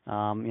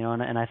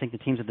 And I think the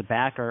teams at the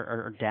back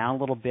are down a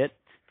little bit.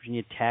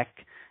 Virginia Tech,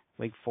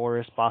 Wake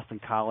Forest, Boston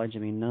College.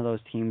 None of those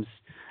teams,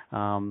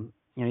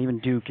 even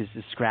Duke is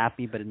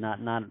scrappy, but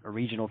not a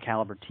regional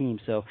caliber team.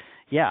 So,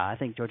 yeah, I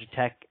think Georgia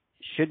Tech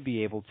should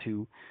be able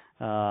to.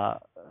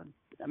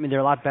 They're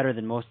a lot better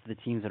than most of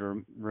the teams that are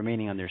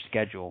remaining on their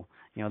schedule.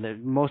 They're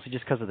mostly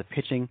just because of the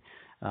pitching.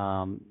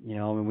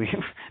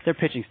 Their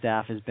pitching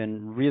staff has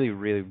been really,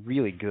 really,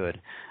 really good,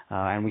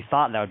 and we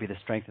thought that would be the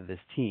strength of this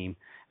team.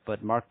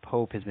 But Mark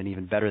Pope has been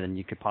even better than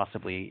you could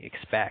possibly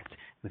expect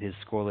with his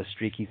scoreless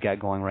streak he's got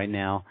going right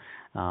now.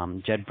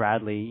 Jed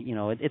Bradley,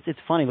 it's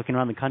funny looking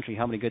around the country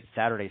how many good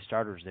Saturday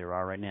starters there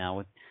are right now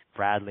with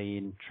Bradley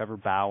and Trevor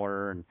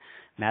Bauer and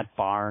Matt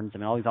Barnes.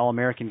 All these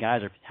All-American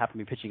guys happen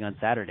to be pitching on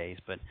Saturdays,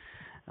 but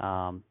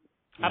I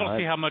don't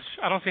see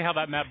how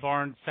that Matt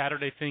Barnes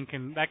Saturday thing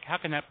how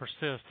can that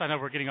persist? I know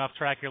we're getting off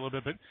track here a little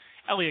bit,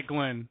 but Elliot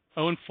Glenn,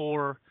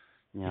 0-4,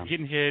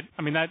 getting hit.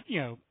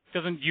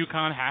 Doesn't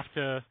UConn have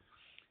to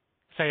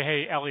say,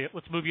 hey, Elliot,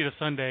 let's move you to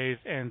Sundays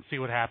and see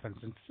what happens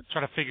and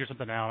try to figure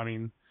something out? I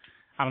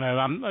don't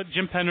know.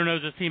 Jim Pender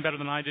knows his team better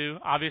than I do,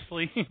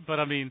 obviously, but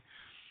I'd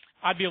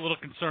be a little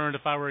concerned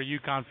if I were a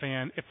UConn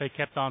fan if they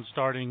kept on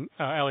starting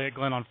Elliot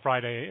Glenn on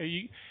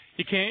Friday.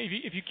 You can't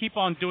if you keep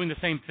on doing the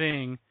same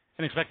thing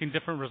and expecting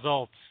different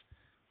results.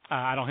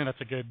 I don't think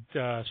that's a good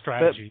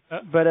strategy.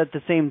 But at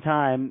the same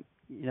time,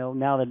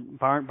 now that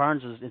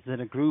Barnes is in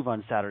a groove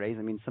on Saturdays,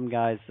 some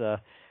guys.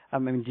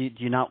 Do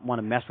you not want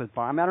to mess with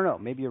Barnes? I don't know.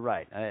 Maybe you're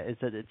right.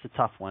 It's a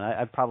tough one.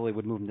 I probably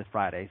would move him to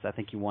Fridays. I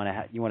think you want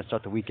to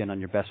start the weekend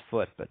on your best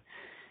foot. But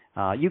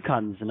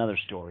UConn's another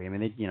story.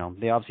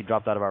 They obviously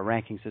dropped out of our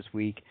rankings this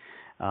week,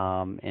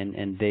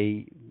 and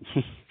they,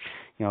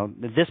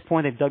 at this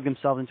point they've dug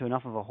themselves into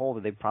enough of a hole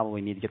that they probably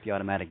need to get the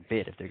automatic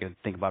bid if they're going to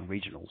think about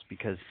regionals,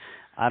 because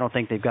I don't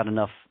think they've got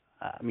enough.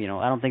 I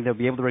don't think they'll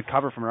be able to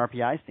recover from an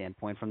RPI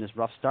standpoint from this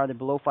rough start. They're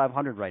below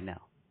 500 right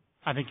now.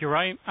 I think you're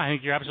right. I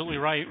think you're absolutely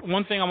right.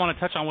 One thing I want to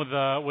touch on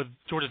with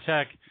Georgia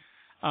Tech,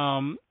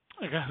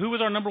 who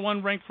was our number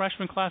 1 ranked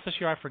freshman class this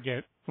year? I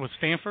forget. Was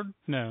Stanford?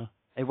 No.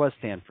 It was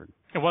Stanford.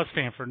 It was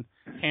Stanford.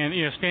 And,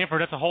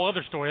 Stanford, that's a whole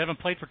other story. They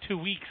haven't played for 2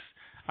 weeks.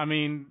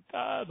 The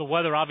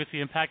weather obviously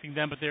impacting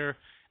them, but their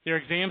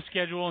exam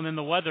schedule and then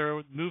the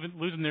weather,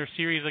 losing their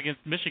series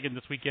against Michigan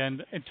this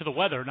weekend, and to the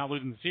weather, not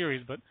losing the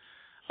series, but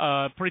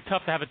pretty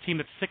tough to have a team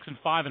that's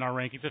 6-5 in our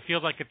rankings. It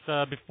feels like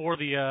it's before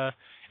the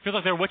it feels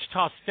like they're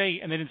Wichita State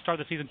and they didn't start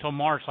the season until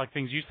March like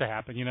things used to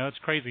happen. It's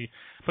crazy.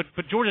 But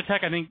Georgia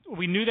Tech, I think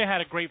we knew they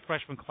had a great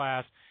freshman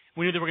class.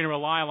 We knew they were going to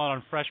rely a lot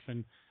on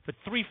freshmen. But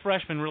 3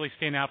 freshmen really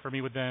stand out for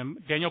me with them.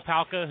 Daniel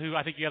Palka, who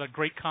I think you had a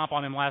great comp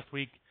on him last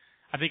week.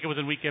 I think it was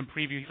in weekend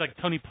preview. He's like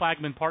Tony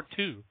Plagman Part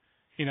 2.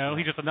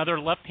 He's just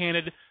another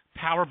left-handed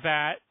power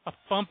bat, a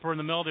thumper in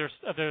the middle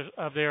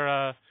of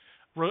their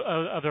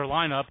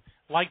lineup.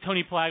 Like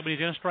Tony Plagman, he's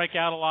going to strike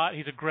out a lot.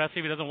 He's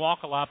aggressive. He doesn't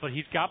walk a lot, but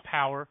he's got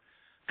power.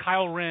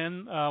 Kyle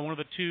Wren, one of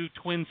the 2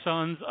 twin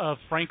sons of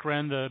Frank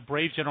Wren, the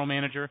Braves general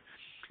manager,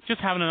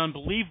 just having an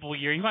unbelievable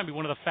year. He might be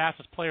one of the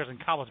fastest players in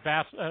college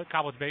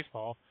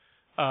baseball.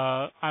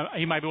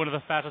 He might be one of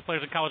the fastest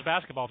players in college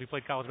basketball if he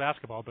played college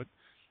basketball. But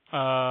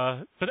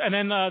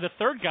then the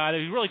third guy that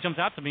really jumps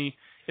out to me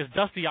is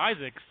Dusty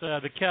Isaacs,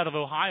 the kid out of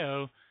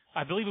Ohio.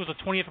 I believe it was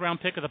a 20th round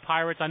pick of the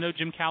Pirates. I know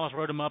Jim Callis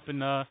wrote him up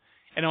in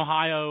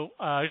Ohio.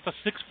 He's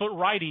a 6-foot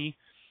righty.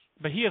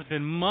 But he has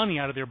been money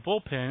out of their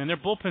bullpen, and their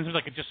bullpen is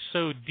just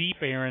so deep,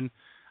 Aaron.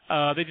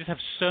 They just have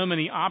so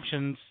many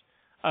options.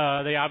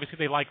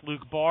 They like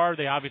Luke Barr.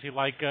 They obviously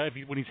like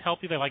when he's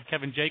healthy. They like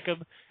Kevin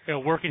Jacob,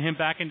 working him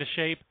back into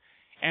shape,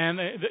 and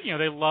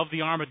they love the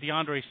arm of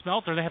DeAndre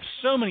Smelter. They have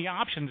so many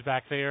options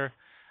back there.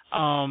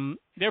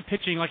 Their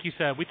pitching, like you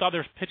said, we thought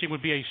their pitching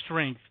would be a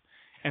strength,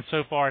 and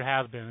so far it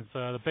has been. It's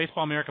the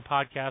Baseball America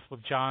podcast with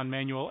John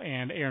Manuel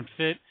and Aaron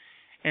Fitt.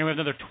 And we have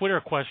another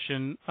Twitter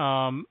question,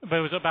 but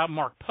it was about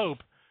Mark Pope.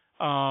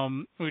 We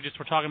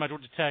were talking about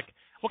Georgia Tech.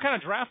 What kind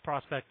of draft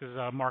prospect is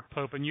Mark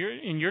Pope? In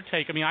your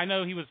take, I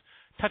know he was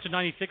touching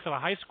 96 out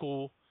of high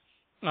school,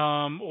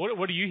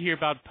 What do you hear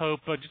about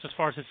Pope, just as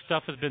far as his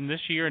stuff has been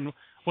this year, and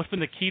what's been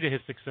the key to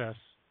his success?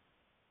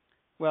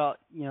 Well,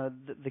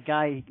 the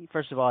guy.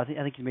 First of all, I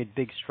think he made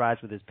big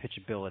strides with his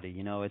pitchability.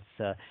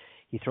 It's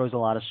he throws a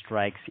lot of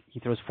strikes. He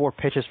throws 4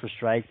 pitches for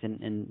strikes,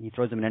 and he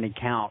throws them in any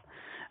count.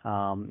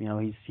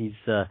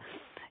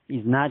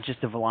 He's not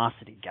just a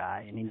velocity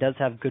guy, and he does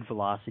have good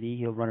velocity.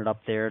 He'll run it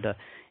up there to,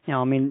 he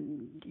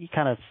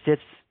kind of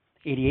sits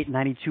 88,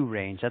 92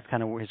 range. That's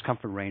kind of his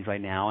comfort range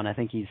right now, and I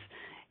think he's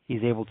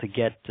able to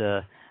get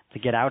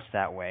outs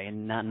that way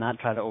and not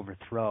try to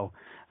overthrow.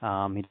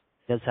 He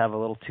does have a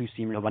little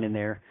two-seamer run in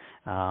there,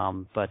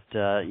 but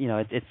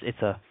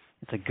it's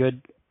a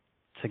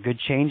good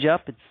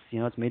change-up.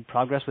 It's made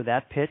progress with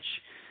that pitch.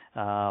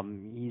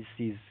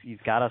 He's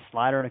got a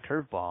slider and a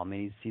curveball. I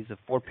mean, he's a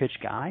 4-pitch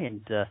guy,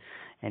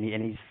 and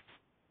he's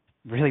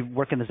really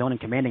working the zone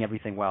and commanding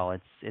everything well.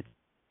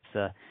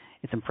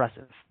 It's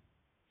impressive.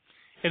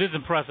 It is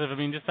impressive. I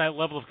mean, just that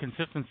level of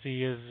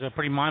consistency is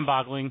pretty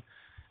mind-boggling.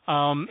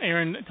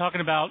 Aaron,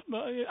 talking about,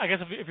 I guess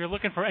if you're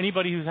looking for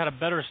anybody who's had a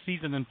better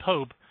season than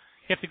Pope,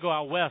 you have to go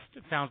out west,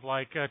 it sounds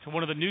like, to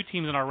one of the new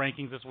teams in our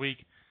rankings this week.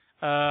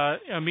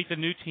 Meet the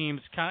new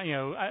teams,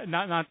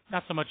 not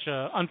so much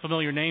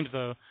unfamiliar names,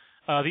 though.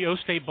 The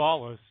O-State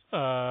Ballers,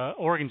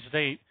 Oregon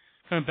State,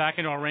 coming back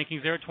into our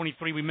rankings. They're at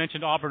 23. We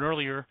mentioned Auburn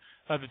earlier.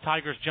 The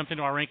Tigers jumped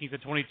into our rankings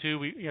at 22.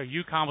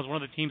 UConn was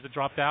one of the teams that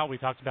dropped out. We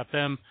talked about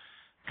them.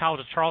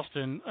 College of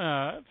Charleston,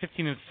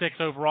 15-6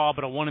 overall,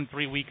 but a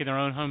 1-3 week in their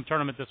own home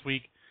tournament this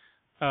week.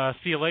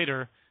 See you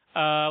later.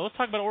 Let's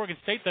talk about Oregon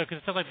State, though, because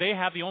it sounds like they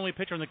have the only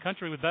pitcher in the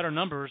country with better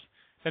numbers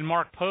than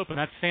Mark Pope, and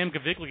that's Sam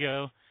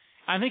Gaviglio.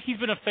 I think he's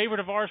been a favorite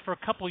of ours for a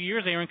couple of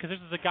years, Aaron, because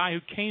this is a guy who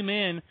came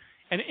in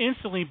and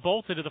instantly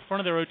bolted to the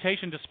front of their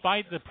rotation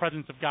despite the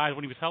presence of guys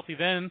when he was healthy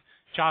then.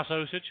 Josh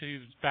Osich,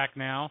 who's back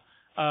now.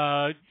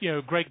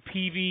 Greg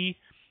Peavy,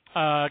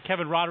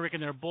 Kevin Roderick in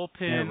their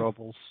bullpen.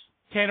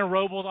 Tanner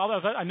Robles.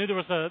 Although I knew there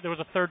was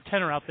a third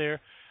tenor out there.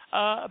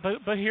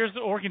 But here's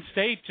Oregon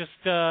State just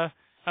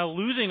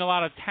losing a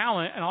lot of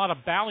talent and a lot of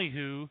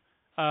ballyhooed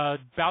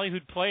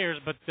players.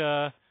 But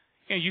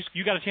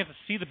you got a chance to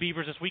see the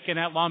Beavers this weekend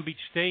at Long Beach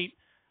State.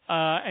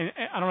 And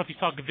I don't know if you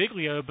saw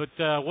Gaviglio, but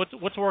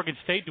what's Oregon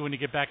State doing to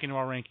get back into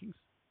our rankings?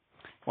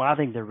 Well, I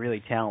think they're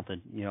really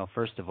talented.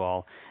 First of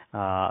all,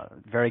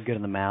 very good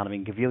on the mound. I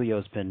mean,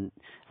 Gaviglio's been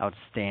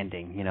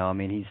outstanding.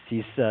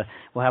 He's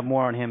we'll have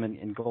more on him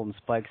in Golden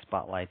Spike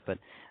Spotlight, but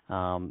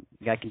the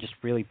guy can just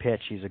really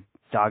pitch. He's a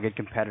dogged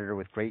competitor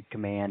with great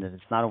command, and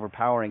it's not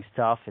overpowering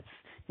stuff. It's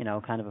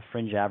kind of a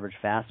fringe average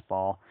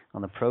fastball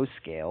on the pro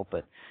scale,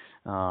 but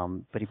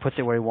he puts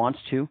it where he wants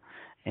to,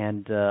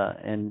 and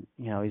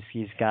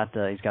he's got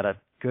a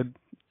good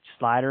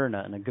slider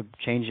and a good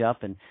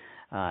changeup,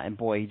 and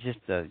boy, he's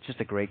just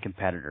a great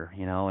competitor,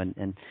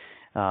 and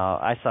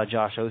I saw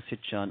Josh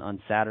Osich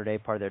on Saturday,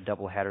 part of their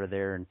doubleheader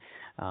there, and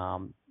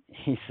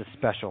he's a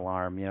special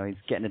arm. He's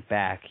getting it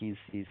back. He's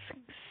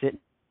sitting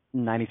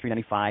 93,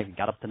 95. He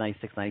got up to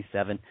 96,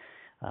 97.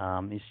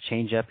 His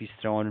changeup, he's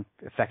throwing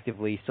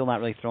effectively. Still not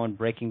really throwing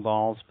breaking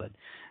balls, but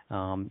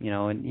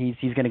and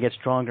he's going to get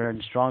stronger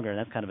and stronger, and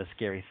that's kind of a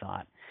scary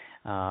thought.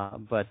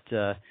 But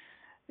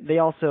they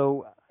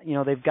also,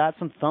 they've got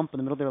some thump in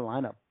the middle of their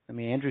lineup. I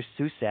mean, Andrew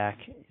Susac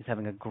is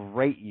having a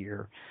great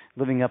year,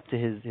 living up to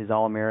his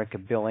All-America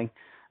billing.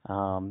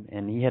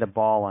 And he hit a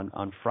ball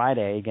on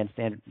Friday against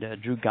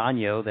Drew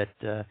Gagnon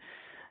that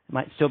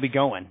might still be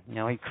going.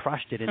 He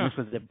crushed it, and this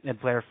was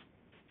at Blair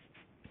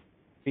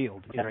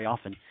Field very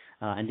often.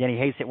 And Danny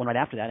Hayes hit one right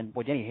after that, and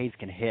boy, Danny Hayes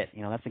can hit.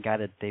 That's a guy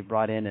that they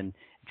brought in and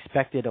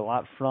expected a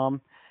lot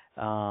from.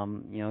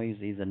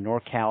 He's a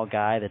NorCal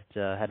guy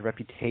that had a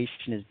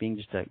reputation as being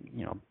just a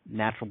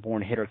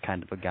natural-born hitter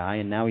kind of a guy,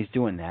 and now he's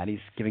doing that. He's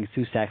giving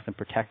Susac some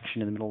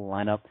protection in the middle of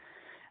the lineup.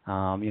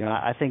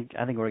 I think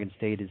Oregon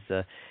State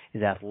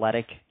is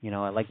athletic.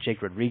 I like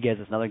Jake Rodriguez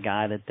is another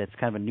guy that's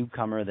kind of a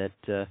newcomer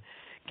that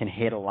can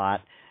hit a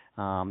lot.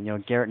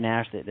 Garrett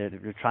Nash,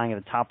 they're trying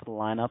at the top of the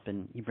lineup,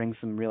 and he brings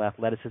some real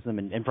athleticism.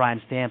 And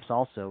Brian Stamps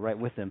also right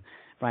with him.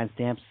 Brian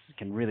Stamps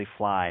can really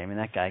fly. I mean,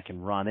 that guy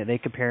can run. They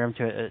compare him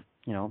to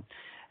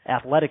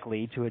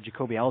athletically to a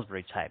Jacoby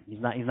Ellsbury type. He's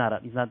not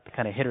the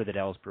kind of hitter that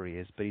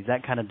Ellsbury is, but he's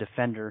that kind of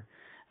defender,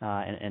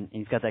 and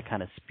he's got that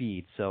kind of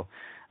speed. So,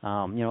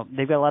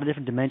 they've got a lot of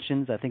different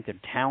dimensions. I think they're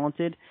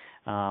talented.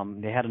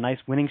 They had a nice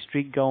winning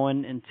streak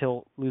going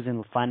until losing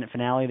the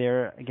finale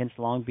there against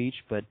Long Beach,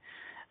 but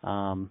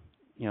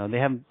they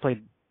haven't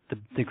played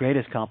the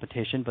greatest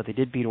competition, but they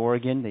did beat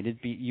Oregon. They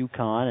did beat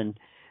UConn,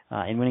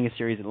 and winning a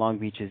series at Long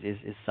Beach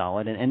is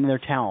solid, and they're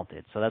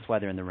talented. So that's why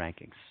they're in the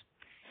rankings.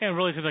 Yeah, it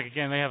really seems like,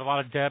 again, they have a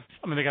lot of depth.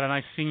 I mean, they got a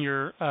nice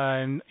senior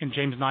in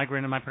James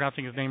Nygren. Am I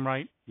pronouncing his name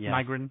right? Yeah.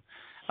 Nygren.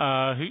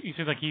 He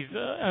seems like he's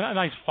a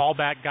nice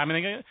fallback guy. I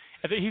mean,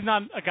 he's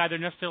not a guy they're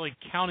necessarily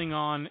counting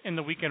on in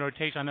the weekend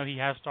rotation. I know he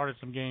has started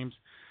some games.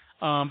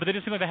 But they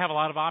just seem like they have a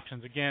lot of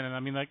options, again. And,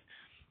 I mean,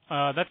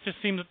 that just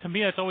seems, to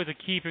me, that's always a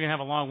key if you're going to have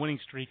a long winning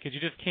streak, because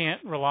you just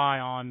can't rely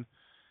on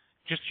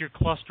just your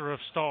cluster of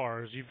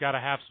stars. You've got to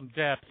have some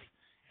depth,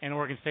 and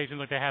Oregon State seems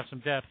like they have some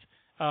depth.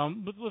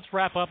 let's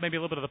wrap up maybe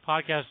a little bit of the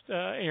podcast,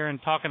 Aaron,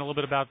 talking a little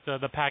bit about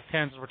the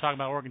Pac-10 since we're talking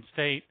about Oregon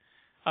State.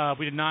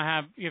 We did not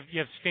have you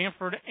have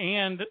Stanford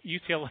and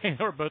UCLA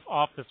that were both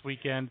off this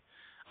weekend,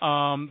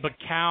 but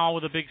Cal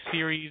with a big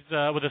series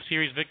with a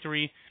series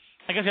victory.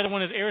 I guess the other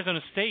one is Arizona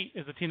State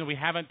is the team that we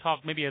haven't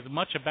talked maybe as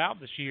much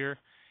about this year,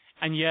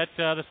 and yet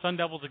the Sun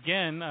Devils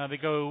again they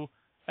go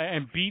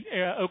and beat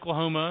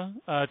Oklahoma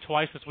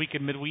twice this week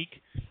in midweek.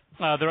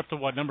 They're up to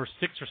what, number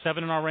 6 or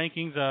 7 in our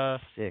rankings?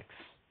 6.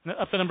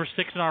 Up to number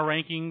 6 in our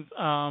rankings.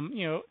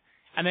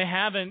 And they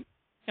haven't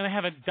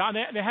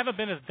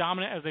been as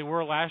dominant as they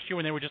were last year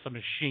when they were just a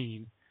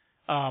machine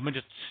and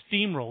just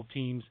steamrolled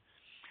teams.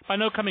 But I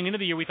know coming into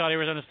the year we thought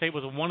Arizona State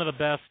was one of the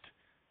best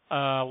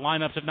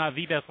lineups, if not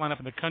the best lineup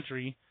in the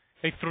country.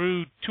 They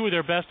threw 2 of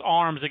their best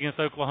arms against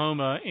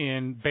Oklahoma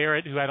in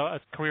Barrett, who had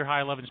a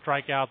career-high 11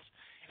 strikeouts,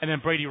 and then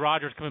Brady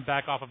Rogers coming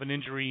back off of an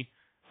injury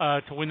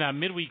to win that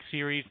midweek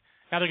series.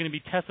 Now they're going to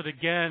be tested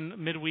again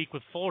midweek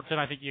with Fullerton.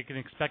 I think you can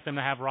expect them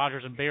to have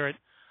Rogers and Barrett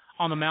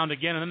on the mound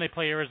again, and then they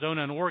play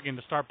Arizona and Oregon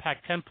to start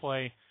Pac-10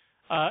 play.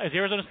 Is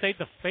Arizona State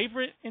the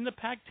favorite in the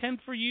Pac-10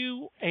 for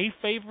you? A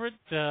favorite?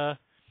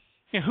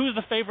 Who's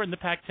the favorite in the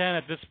Pac-10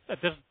 at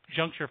this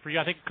juncture for you?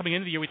 I think coming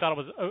into the year we thought it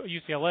was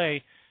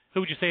UCLA. Who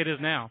would you say it is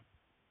now?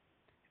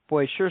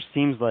 Boy, it sure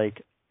seems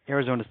like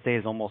Arizona State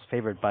is almost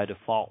favored by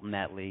default in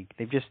that league.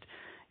 They've just,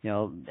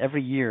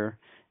 every year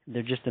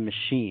they're just a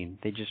machine.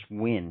 They just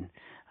win.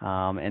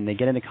 And they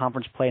get into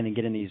conference play and they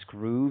get in these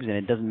grooves, and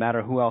it doesn't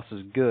matter who else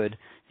is good.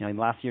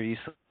 Last year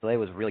UCLA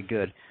was really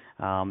good,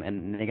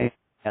 and they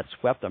got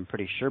swept, I'm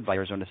pretty sure, by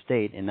Arizona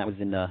State, and that was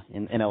in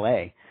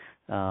LA.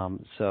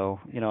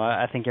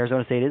 I think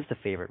Arizona State is the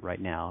favorite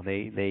right now.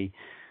 They've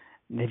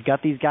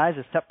got these guys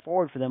that step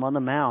forward for them on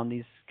the mound.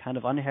 These kind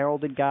of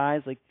unheralded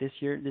guys. Like this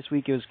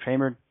week it was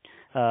Kramer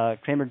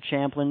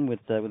Champlin with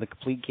a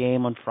complete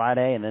game on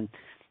Friday, and then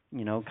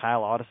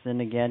Kyle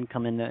Audison again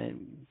coming,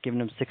 giving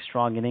them 6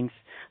 strong innings.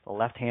 The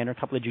left-hander, a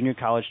couple of junior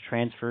college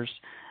transfers.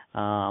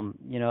 They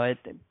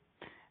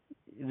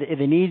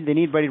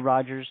need Brady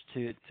Rogers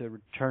to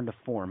return to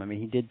form. I mean,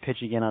 he did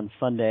pitch again on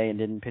Sunday and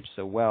didn't pitch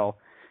so well.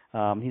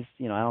 He's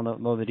I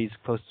don't know that he's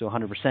close to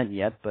 100%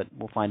 yet, but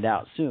we'll find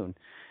out soon.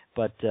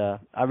 But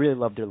I really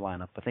love their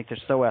lineup. I think they're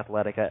so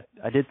athletic.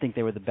 I did think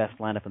they were the best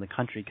lineup in the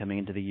country coming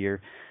into the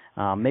year.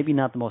 Maybe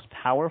not the most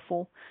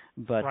powerful,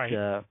 but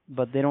right.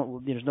 But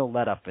there's no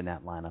let up in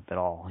that lineup at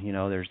all.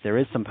 There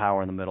is some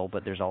power in the middle,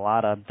 but there's a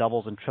lot of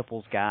doubles and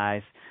triples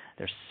guys.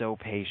 They're so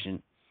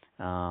patient.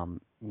 And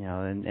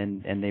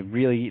they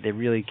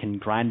really can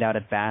grind out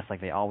at bats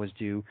like they always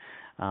do.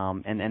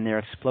 And they're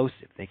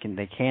explosive. They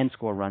can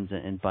score runs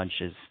in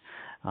bunches.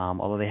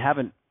 Although that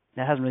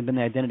hasn't really been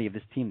the identity of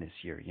this team this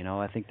year.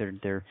 I think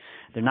they're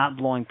not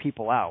blowing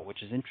people out,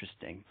 which is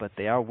interesting, but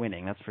they are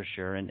winning, that's for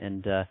sure.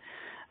 And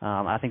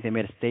I think they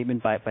made a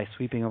statement by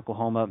sweeping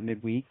Oklahoma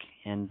midweek,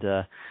 and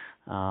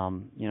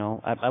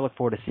I look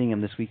forward to seeing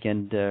them this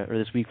weekend or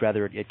this week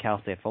rather at Cal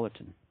State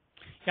Fullerton.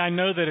 Yeah, I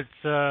know that it's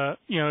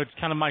it's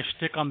kind of my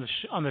shtick on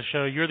the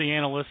show. You're the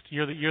analyst,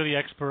 you're the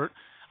expert.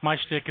 My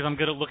shtick is I'm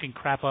good at looking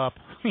crap up,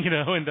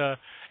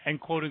 and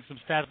quoting some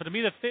stats. But to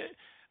me,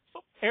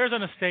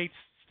 Arizona State's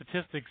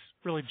statistics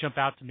really jump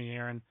out to me,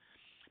 Aaron,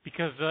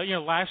 because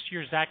last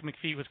year Zach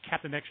McPhee was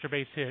captain extra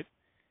base hit.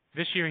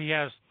 This year he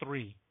has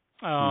 3.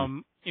 They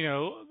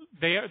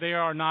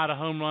are not a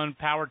home run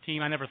power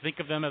team. I never think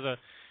of them as a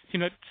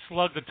team that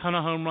slugs a ton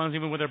of home runs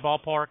even with their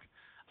ballpark.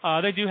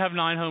 They do have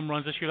 9 home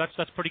runs this year.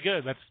 That's pretty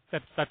good.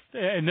 That's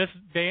in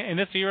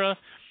this era,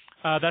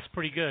 that's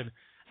pretty good.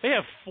 They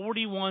have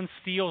 41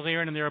 steals,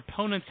 Aaron, and their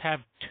opponents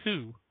have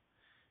 2.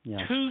 Yeah.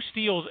 2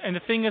 steals, and the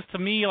thing is, to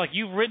me, like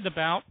you've written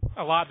about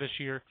a lot this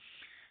year,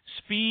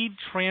 speed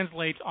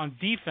translates on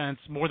defense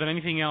more than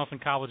anything else in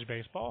college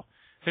baseball.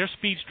 Their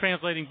speed's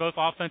translating both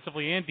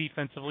offensively and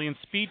defensively, and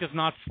speed does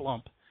not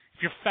slump.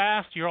 If you're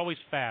fast, you're always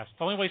fast.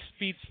 The only way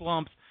speed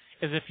slumps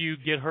is if you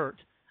get hurt.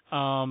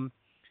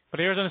 But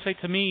Arizona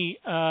State, to me,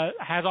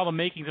 has all the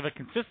makings of a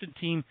consistent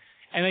team,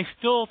 and they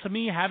still, to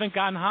me, haven't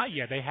gotten hot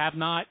yet. They have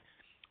not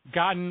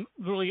gotten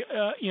really,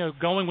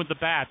 going with the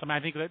bats. I mean, I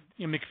think that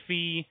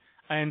McPhee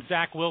and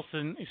Zach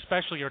Wilson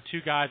especially are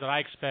 2 guys that I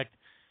expect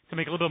to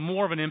make a little bit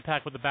more of an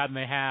impact with the bat than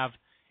they have.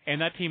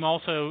 And that team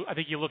also, I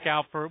think you look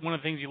out for, one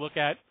of the things you look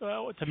at,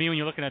 to me when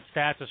you're looking at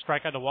stats, is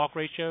strikeout to walk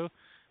ratio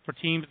for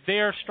teams.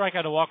 Their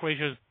strikeout to walk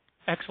ratio is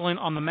excellent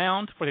on the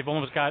mound, where they've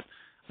almost got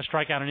a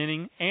strikeout an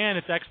inning, and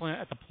it's excellent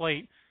at the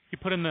plate. You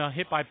put in the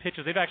hit by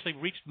pitches, they've actually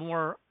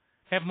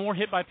have more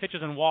hit by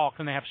pitches and walks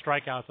than they have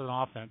strikeouts as an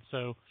offense.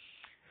 So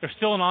they're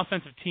still an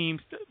offensive team,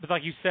 but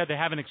like you said, they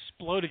haven't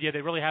exploded yet.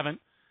 They really haven't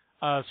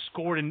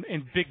scored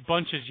in big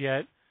bunches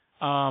yet.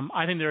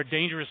 I think they're a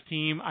dangerous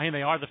team. I think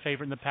they are the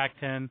favorite in the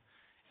Pac-10.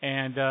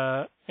 And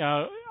I'm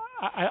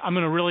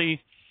going to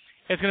really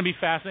 – it's going to be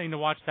fascinating to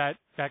watch that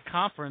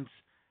conference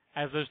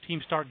as those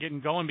teams start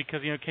getting going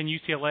because, can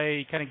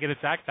UCLA kind of get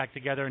its act back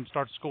together and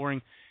start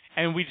scoring?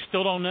 And we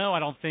still don't know, I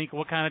don't think,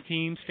 what kind of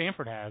team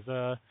Stanford has.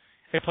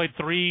 They played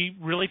 3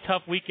 really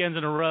tough weekends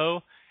in a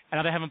row, and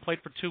now they haven't played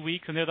for 2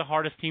 weeks, and they're the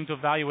hardest team to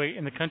evaluate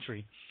in the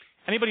country.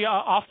 Anybody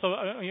off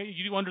the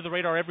you do Under the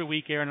Radar every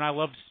week, Aaron, and I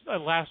loved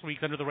last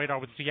week's Under the Radar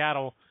with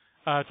Seattle.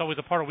 It's always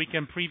a part of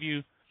weekend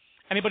preview.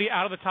 Anybody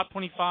out of the top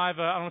 25?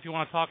 I don't know if you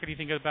want to talk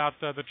anything about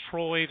the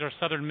Troys or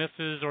Southern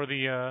Misses or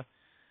the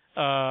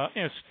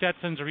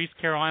Stetsons or East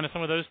Carolina,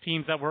 some of those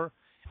teams that were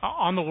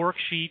on the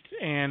worksheet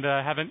and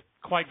haven't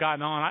quite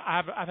gotten on.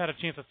 I've had a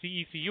chance to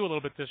see ECU a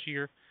little bit this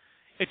year.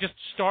 It's just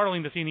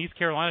startling to see an East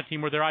Carolina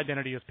team where their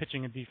identity is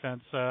pitching and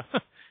defense.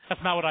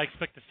 That's not what I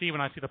expect to see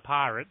when I see the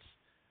Pirates.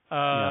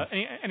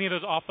 Any of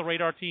those off the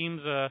radar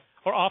teams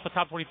or off the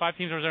top 25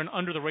 teams, or is there an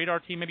under the radar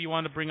team maybe you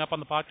wanted to bring up on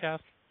the podcast?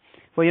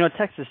 Well,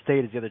 Texas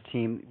State is the other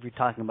team. We're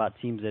talking about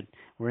teams that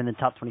were in the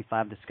top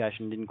 25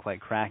 discussion, didn't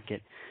quite crack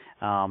it.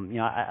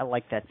 I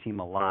like that team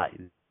a lot.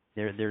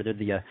 They're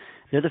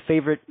the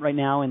favorite right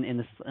now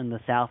in the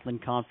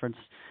Southland Conference.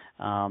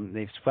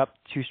 They've swept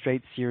 2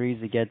 straight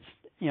series against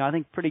I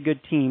think pretty good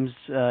teams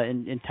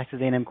in Texas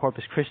A&M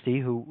Corpus Christi,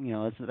 who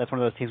that's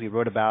one of those teams we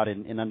wrote about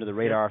in Under the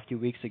Radar a few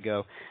weeks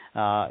ago.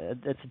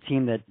 It's a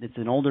team it's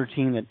an older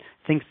team that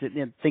thinks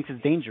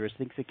it's dangerous,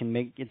 thinks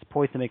it's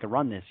poised to make a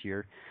run this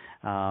year,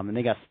 and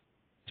they got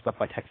swept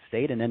by Texas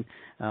State, and then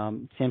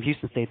Sam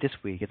Houston State this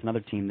week. It's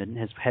another team that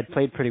had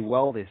played pretty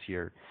well this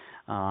year.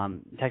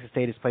 Texas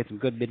State has played some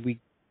good midweek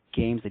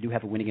games. They do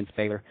have a win against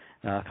Baylor,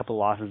 a couple of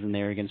losses in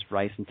there against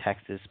Rice and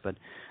Texas, but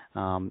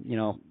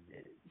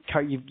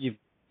you've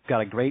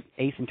got a great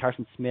ace in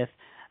Carson Smith.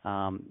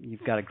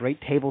 You've got a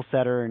great table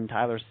setter in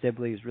Tyler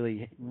Sibley, who's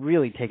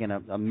really taken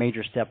a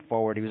major step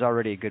forward. He was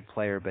already a good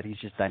player, but he's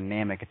just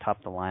dynamic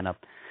atop the lineup.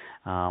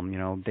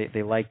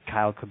 They like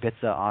Kyle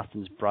Kubica,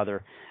 Austin's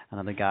brother,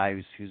 another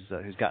guy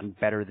who's gotten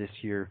better this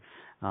year.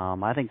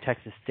 I think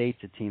Texas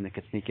State's a team that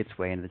could sneak its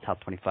way into the top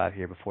 25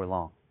 here before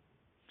long.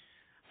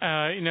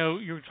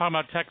 You were talking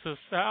about Texas.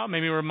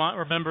 Maybe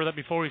remember that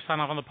before we sign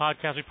off on the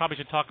podcast, we probably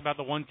should talk about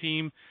the one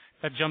team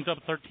that jumped up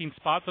 13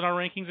 spots in our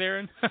rankings,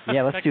 Aaron.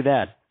 Yeah, let's do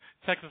that.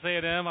 Texas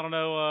A&M. I don't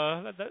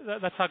know.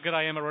 That's how good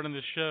I am at running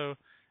this show.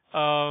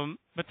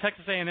 But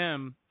Texas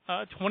A&M,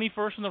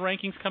 21st in the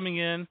rankings coming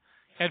in,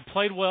 had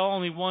played well,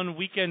 only one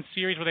weekend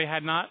series where they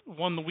had not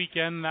won the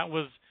weekend. That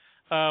was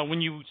when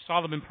you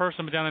saw them in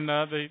person down in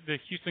the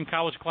Houston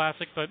College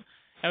Classic, but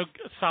a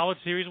solid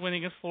series win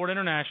against Florida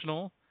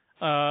International,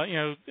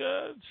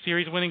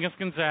 series win against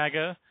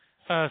Gonzaga,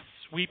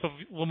 sweep of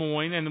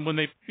Lemoyne, and when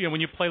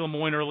you play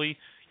Lemoyne early,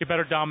 you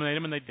better dominate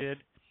them, and they did.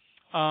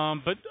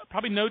 But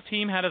probably no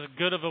team had as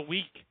good of a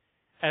week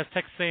as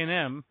Texas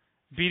A&M,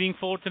 beating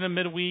Fullerton in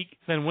midweek,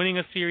 then winning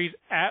a series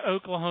at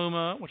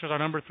Oklahoma, which was our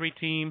number 3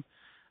 team.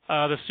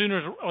 The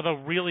Sooners with a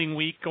reeling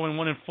week, going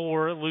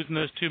 1-4, losing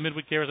those 2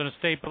 midweek to Arizona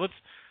State. But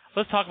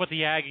let's talk about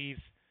the Aggies.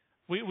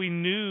 We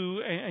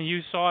knew, and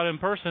you saw it in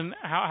person,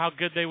 how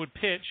good they would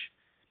pitch,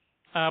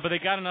 but they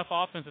got enough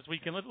offense this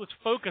weekend. Let's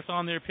focus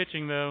on their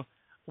pitching, though.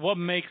 What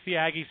makes the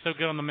Aggies so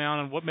good on the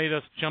mound, and what made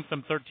us jump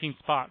them 13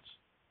 spots?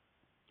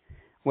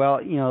 Well,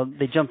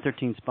 they jumped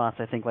 13 spots,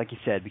 I think, like you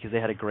said, because they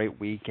had a great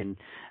week and,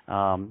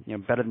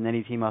 better than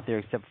any team out there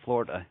except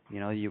Florida.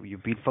 You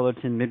beat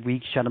Fullerton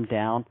midweek, shut them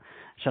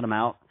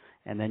out,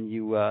 and then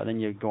you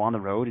go on the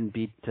road and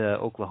beat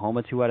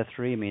Oklahoma 2 out of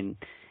 3. I mean,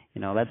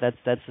 that's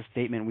a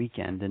statement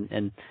weekend.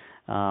 And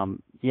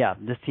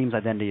this team's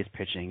identity is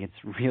pitching. It's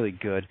really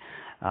good.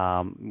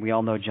 We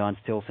all know John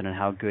Stilson and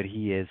how good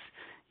he is.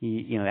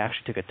 He,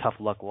 actually took a tough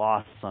luck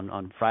loss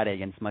on Friday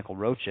against Michael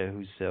Rocha,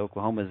 who's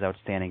Oklahoma's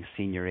outstanding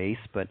senior ace.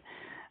 But,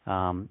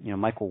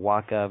 Michael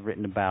Waka,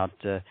 written about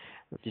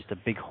just a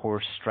big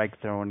horse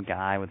strike-throwing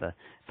guy with a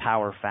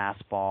power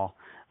fastball,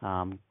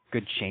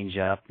 good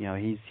changeup.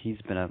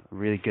 He's been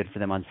really good for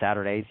them on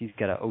Saturdays. He's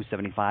got a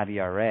 0.75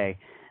 ERA.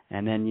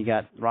 And then you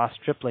got Ross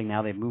Stripling.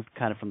 Now they've moved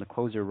kind of from the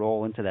closer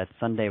role into that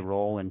Sunday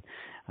role, and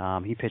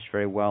he pitched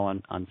very well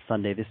on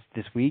Sunday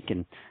this week.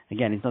 And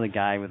again, he's another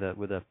guy with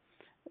a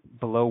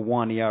below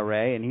 1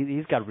 ERA, and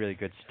he's got really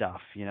good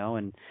stuff,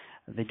 and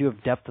they do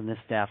have depth on this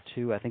staff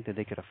too. I think that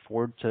they could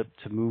afford to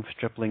move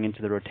Stripling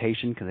into the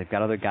rotation because they've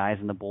got other guys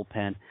in the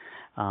bullpen,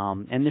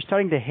 and they're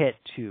starting to hit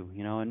too,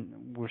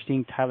 and we're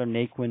seeing Tyler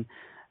Naquin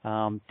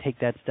take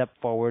that step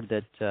forward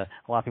that a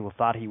lot of people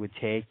thought he would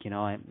take.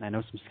 I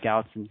know some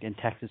scouts in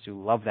Texas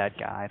who love that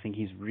guy. I think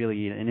he's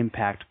really an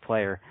impact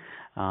player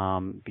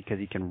because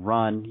he can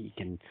run, he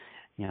can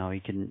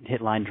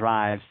hit line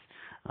drives.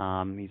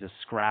 He's a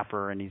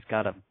scrapper, and he's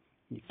got a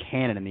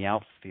cannon in the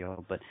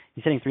outfield, but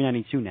he's hitting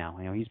 .392 now.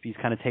 He's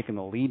kind of taking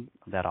the lead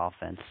of that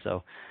offense.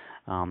 So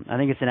I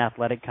think it's an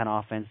athletic kind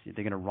of offense. They're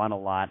going to run a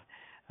lot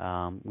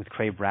with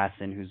Craig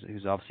Bratson,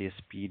 who's obviously a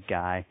speed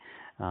guy.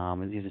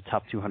 He's a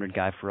top 200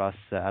 guy for us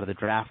out of the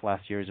draft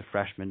last year as a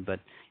freshman, but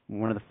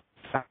one of the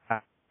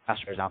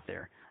fastest out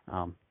there.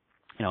 And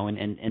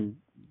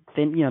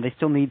then they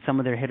still need some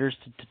of their hitters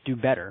to do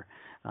better.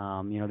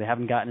 They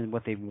haven't gotten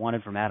what they've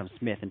wanted from Adam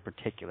Smith in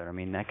particular. I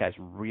mean, that guy's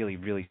really,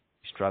 really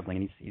struggling,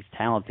 and he's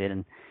talented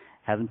and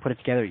hasn't put it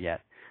together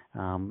yet.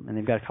 And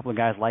they've got a couple of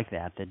guys like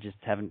that just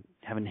haven't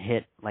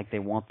hit like they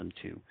want them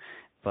to.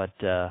 But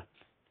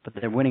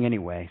they're winning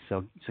anyway,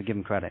 so give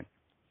them credit.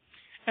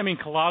 I mean,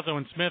 Collazo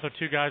and Smith are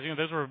two guys.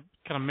 Those were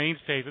kind of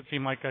mainstays. It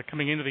seemed like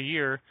coming into the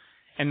year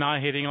and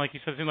not hitting. Like you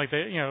said, it seemed like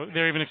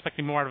they're even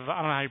expecting more out of. I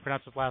don't know how you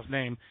pronounce his last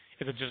name.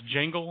 Is it just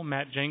Jangle?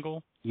 Matt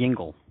Jangle?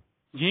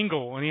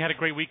 Yingle, and he had a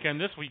great weekend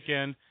this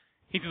weekend.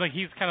 He seems like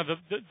he's kind of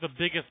the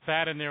biggest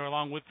bat in there,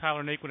 along with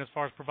Tyler Naquin, as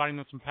far as providing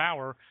them some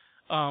power.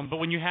 But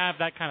when you have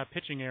that kind of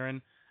pitching,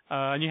 Aaron,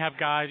 and you have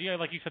guys,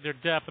 like you said, their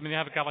depth. I mean, they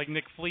have a guy like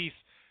Nick Fleece,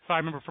 who I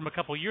remember from a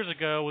couple of years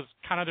ago was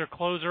kind of their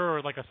closer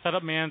or like a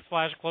setup man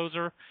 /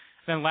 closer.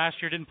 Then last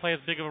year didn't play as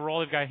big of a role.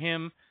 They've got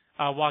him,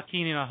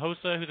 Joaquin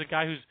Hinojosa, who's a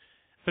guy who's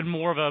been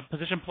more of a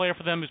position player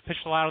for them, who's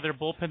pitched a lot of their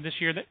bullpen this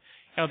year.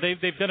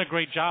 They've done a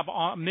great job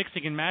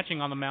mixing and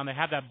matching on the mound. They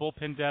have that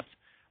bullpen depth,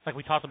 like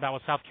we talked about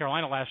with South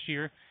Carolina last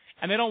year,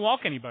 and they don't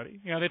walk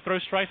anybody. They throw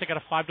strikes. They got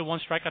a 5-to-1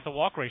 strikeout to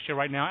walk ratio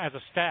right now as a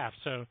staff.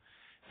 So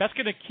that's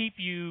going to keep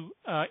you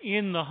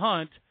in the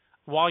hunt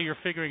while you're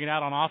figuring it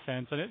out on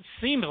offense. And it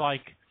seems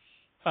like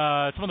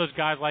some of those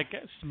guys like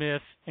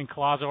Smith and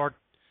Collazo are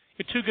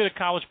too good at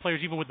college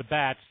players, even with the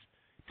bats,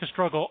 to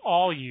struggle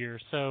all year.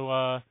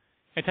 So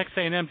and Texas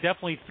A&M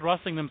definitely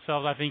thrusting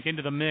themselves, I think,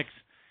 into the mix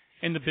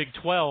in the Big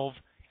 12.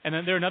 And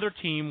then they're another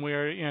team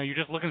where you're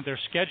just looking at their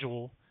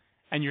schedule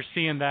and you're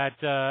seeing that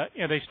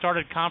they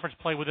started conference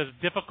play with as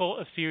difficult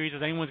a series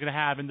as anyone's going to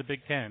have in the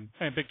Big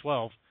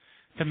 12.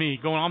 To me,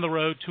 going on the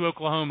road to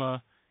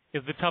Oklahoma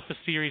is the toughest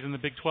series in the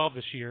Big 12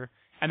 this year,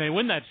 and they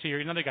win that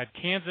series. Now they got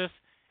Kansas,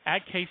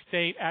 at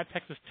K-State, at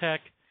Texas Tech.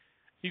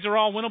 These are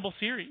all winnable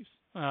series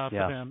for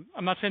them.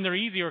 I'm not saying they're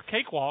easy or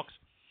cakewalks,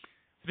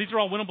 but these are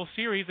all winnable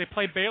series. They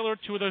play Baylor.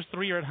 2 of those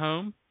 3 are at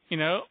home.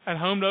 At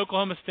home to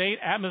Oklahoma State,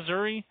 at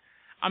Missouri.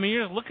 I mean,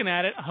 you're just looking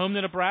at it, home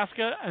to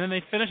Nebraska, and then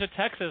they finish at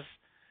Texas.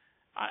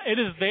 It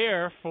is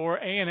there for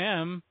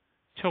A&M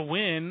to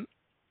win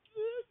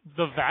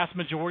the vast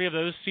majority of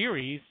those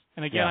series.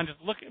 And again, I'm just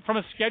looking from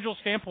a schedule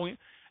standpoint.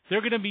 They're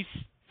going to be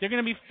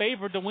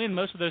favored to win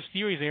most of those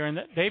series there, and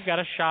they've got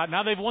a shot.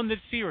 Now they've won this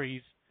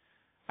series.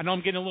 I know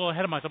I'm getting a little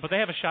ahead of myself, but they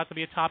have a shot to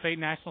be a top 8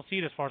 national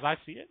seed as far as I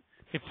see it.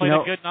 They played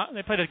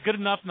a good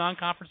enough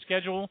non-conference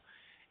schedule,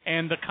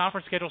 and the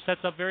conference schedule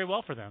sets up very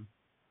well for them.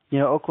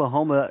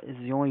 Oklahoma is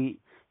the only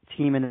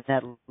team in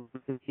that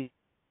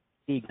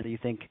league that you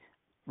think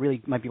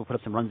really might be able to put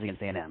up some runs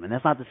against A&M. And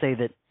that's not to say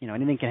that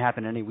anything can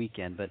happen any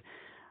weekend, but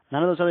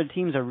none of those other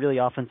teams are really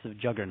offensive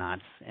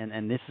juggernauts,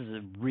 and this is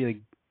a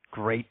really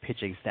great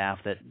pitching staff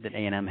that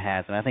A&M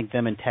has. And I think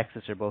them and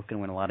Texas are both going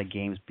to win a lot of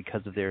games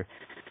because of their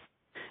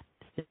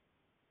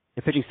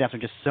pitching staffs are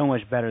just so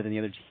much better than the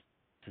other teams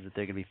that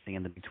they're going to be seeing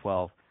in the Big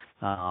 12.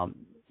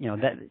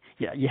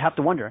 You have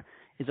to wonder,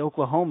 is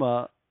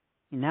Oklahoma,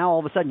 now all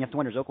of a sudden you have to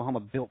wonder, is Oklahoma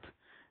built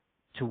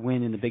to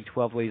win in the Big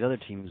 12 the way these other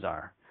teams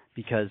are?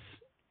 Because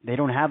they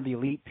don't have the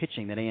elite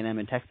pitching that A&M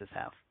and Texas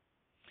have.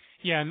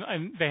 Yeah,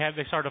 and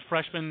they started a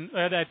freshman.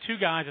 They had 2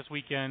 guys this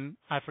weekend.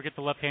 I forget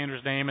the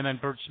left-hander's name, and then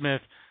Bert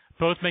Smith,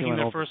 both making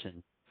their first.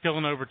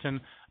 Dylan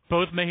Overton,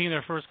 both making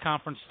their first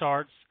conference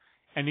starts,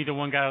 and neither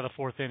one got out of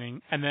the 4th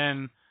inning. And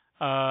then,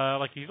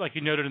 like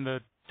you noted in the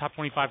top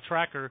 25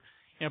 tracker,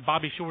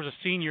 Bobby Shore was a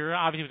senior.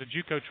 Obviously, he was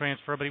a JUCO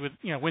transfer, but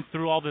he went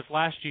through all this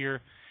last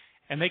year,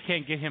 and they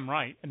can't get him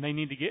right. And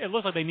it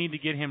looks like they need to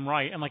get him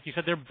right. And like you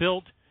said, they're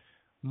built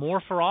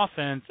more for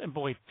offense. And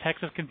boy,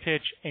 Texas can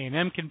pitch,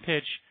 A&M can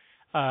pitch.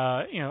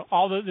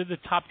 All the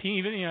top team,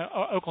 even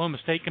Oklahoma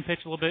State can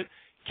pitch a little bit.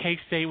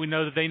 K-State, we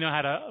know that they know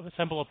how to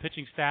assemble a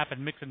pitching staff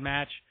and mix and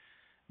match.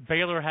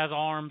 Baylor has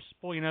arms.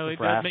 Boy, it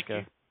does make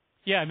you.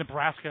 Yeah,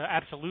 Nebraska,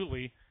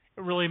 absolutely.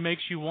 It really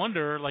makes you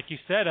wonder, like you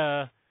said,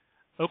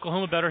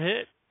 Oklahoma better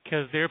hit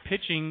because their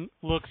pitching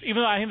looks.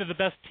 Even though I think they're the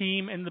best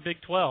team in the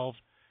Big 12,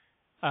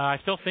 I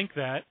still think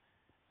that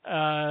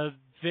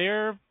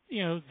their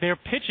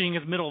pitching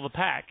is middle of the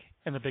pack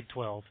in the Big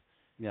 12.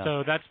 Yeah.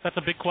 So that's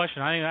a big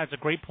question. I think that's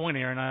a great point,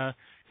 Aaron.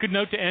 Good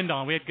note to end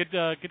on. We had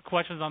good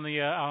questions on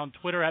the on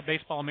Twitter at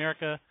Baseball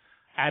America,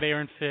 at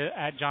Aaron Fitt,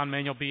 at John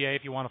Manuel BA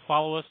if you want to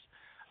follow us,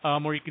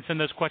 or you can send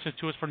those questions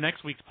to us for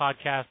next week's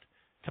podcast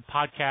to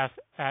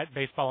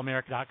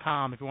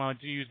podcast@baseballamerica.com if you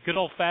want to use good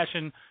old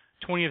fashioned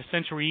 20th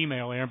century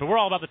email, Aaron. But we're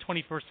all about the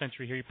 21st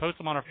century here. You post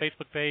them on our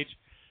Facebook page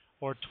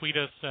or tweet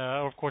us,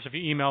 or of course if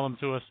you email them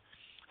to us,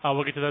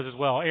 we'll get to those as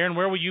well. Aaron,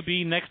 where will you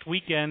be next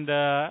weekend?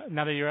 Now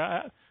that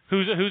you're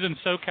Who's in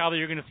SoCal that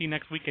you're going to see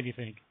next weekend, you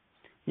think?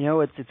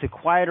 It's a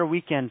quieter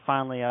weekend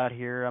finally out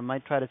here. I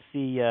might try to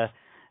see the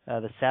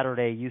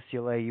Saturday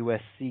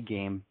UCLA-USC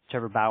game,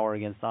 Trevor Bauer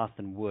against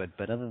Austin Wood.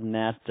 But other than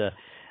that,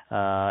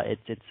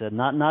 it's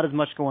not as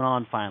much going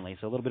on finally,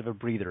 so a little bit of a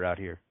breather out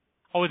here.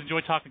 Always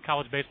enjoy talking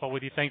college baseball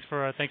with you. Thanks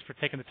for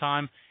taking the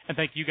time, and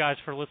thank you guys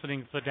for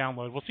listening to the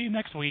download. We'll see you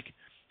next week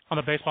on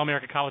the Baseball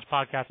America College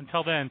Podcast.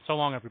 Until then, so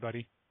long,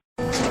 everybody.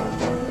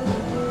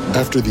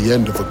 After the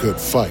end of a good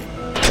fight,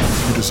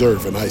 you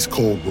deserve an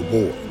ice-cold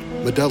reward.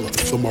 Modelo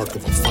is the mark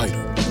of a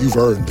fighter. You've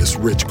earned this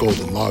rich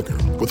golden lager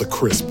with a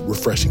crisp,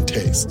 refreshing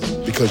taste.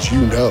 Because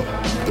you know,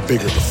 the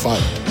bigger the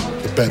fight,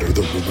 the better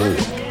the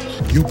reward.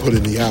 You put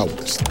in the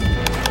hours,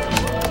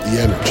 the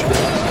energy,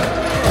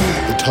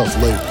 the tough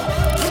labor.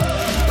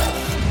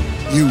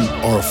 You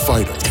are a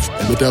fighter,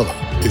 and Modelo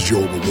is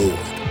your reward.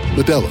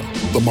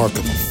 Modelo, the mark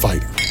of a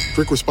fighter.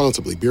 Drink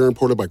responsibly. Beer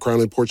imported by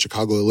Crown Imports,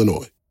 Chicago,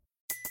 Illinois.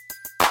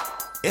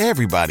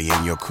 Everybody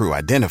in your crew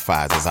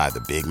identifies as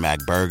either Big Mac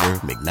Burger,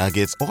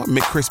 McNuggets, or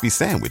McCrispy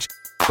Sandwich.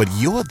 But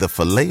you're the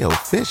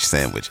Filet-O-Fish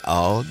Sandwich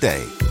all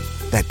day.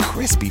 That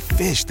crispy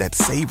fish, that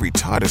savory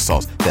tartar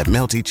sauce, that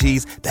melty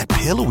cheese, that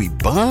pillowy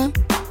bun.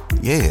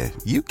 Yeah,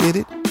 you get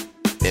it.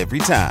 Every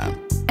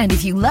time. And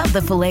if you love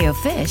the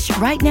Filet-O-Fish,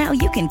 right now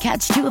you can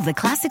catch two of the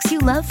classics you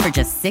love for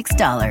just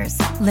 $6.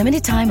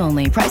 Limited time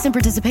only. Price and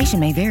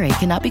participation may vary.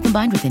 Cannot be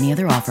combined with any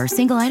other offer.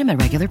 Single item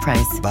at regular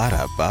price.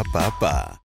 Ba-da-ba-ba-ba.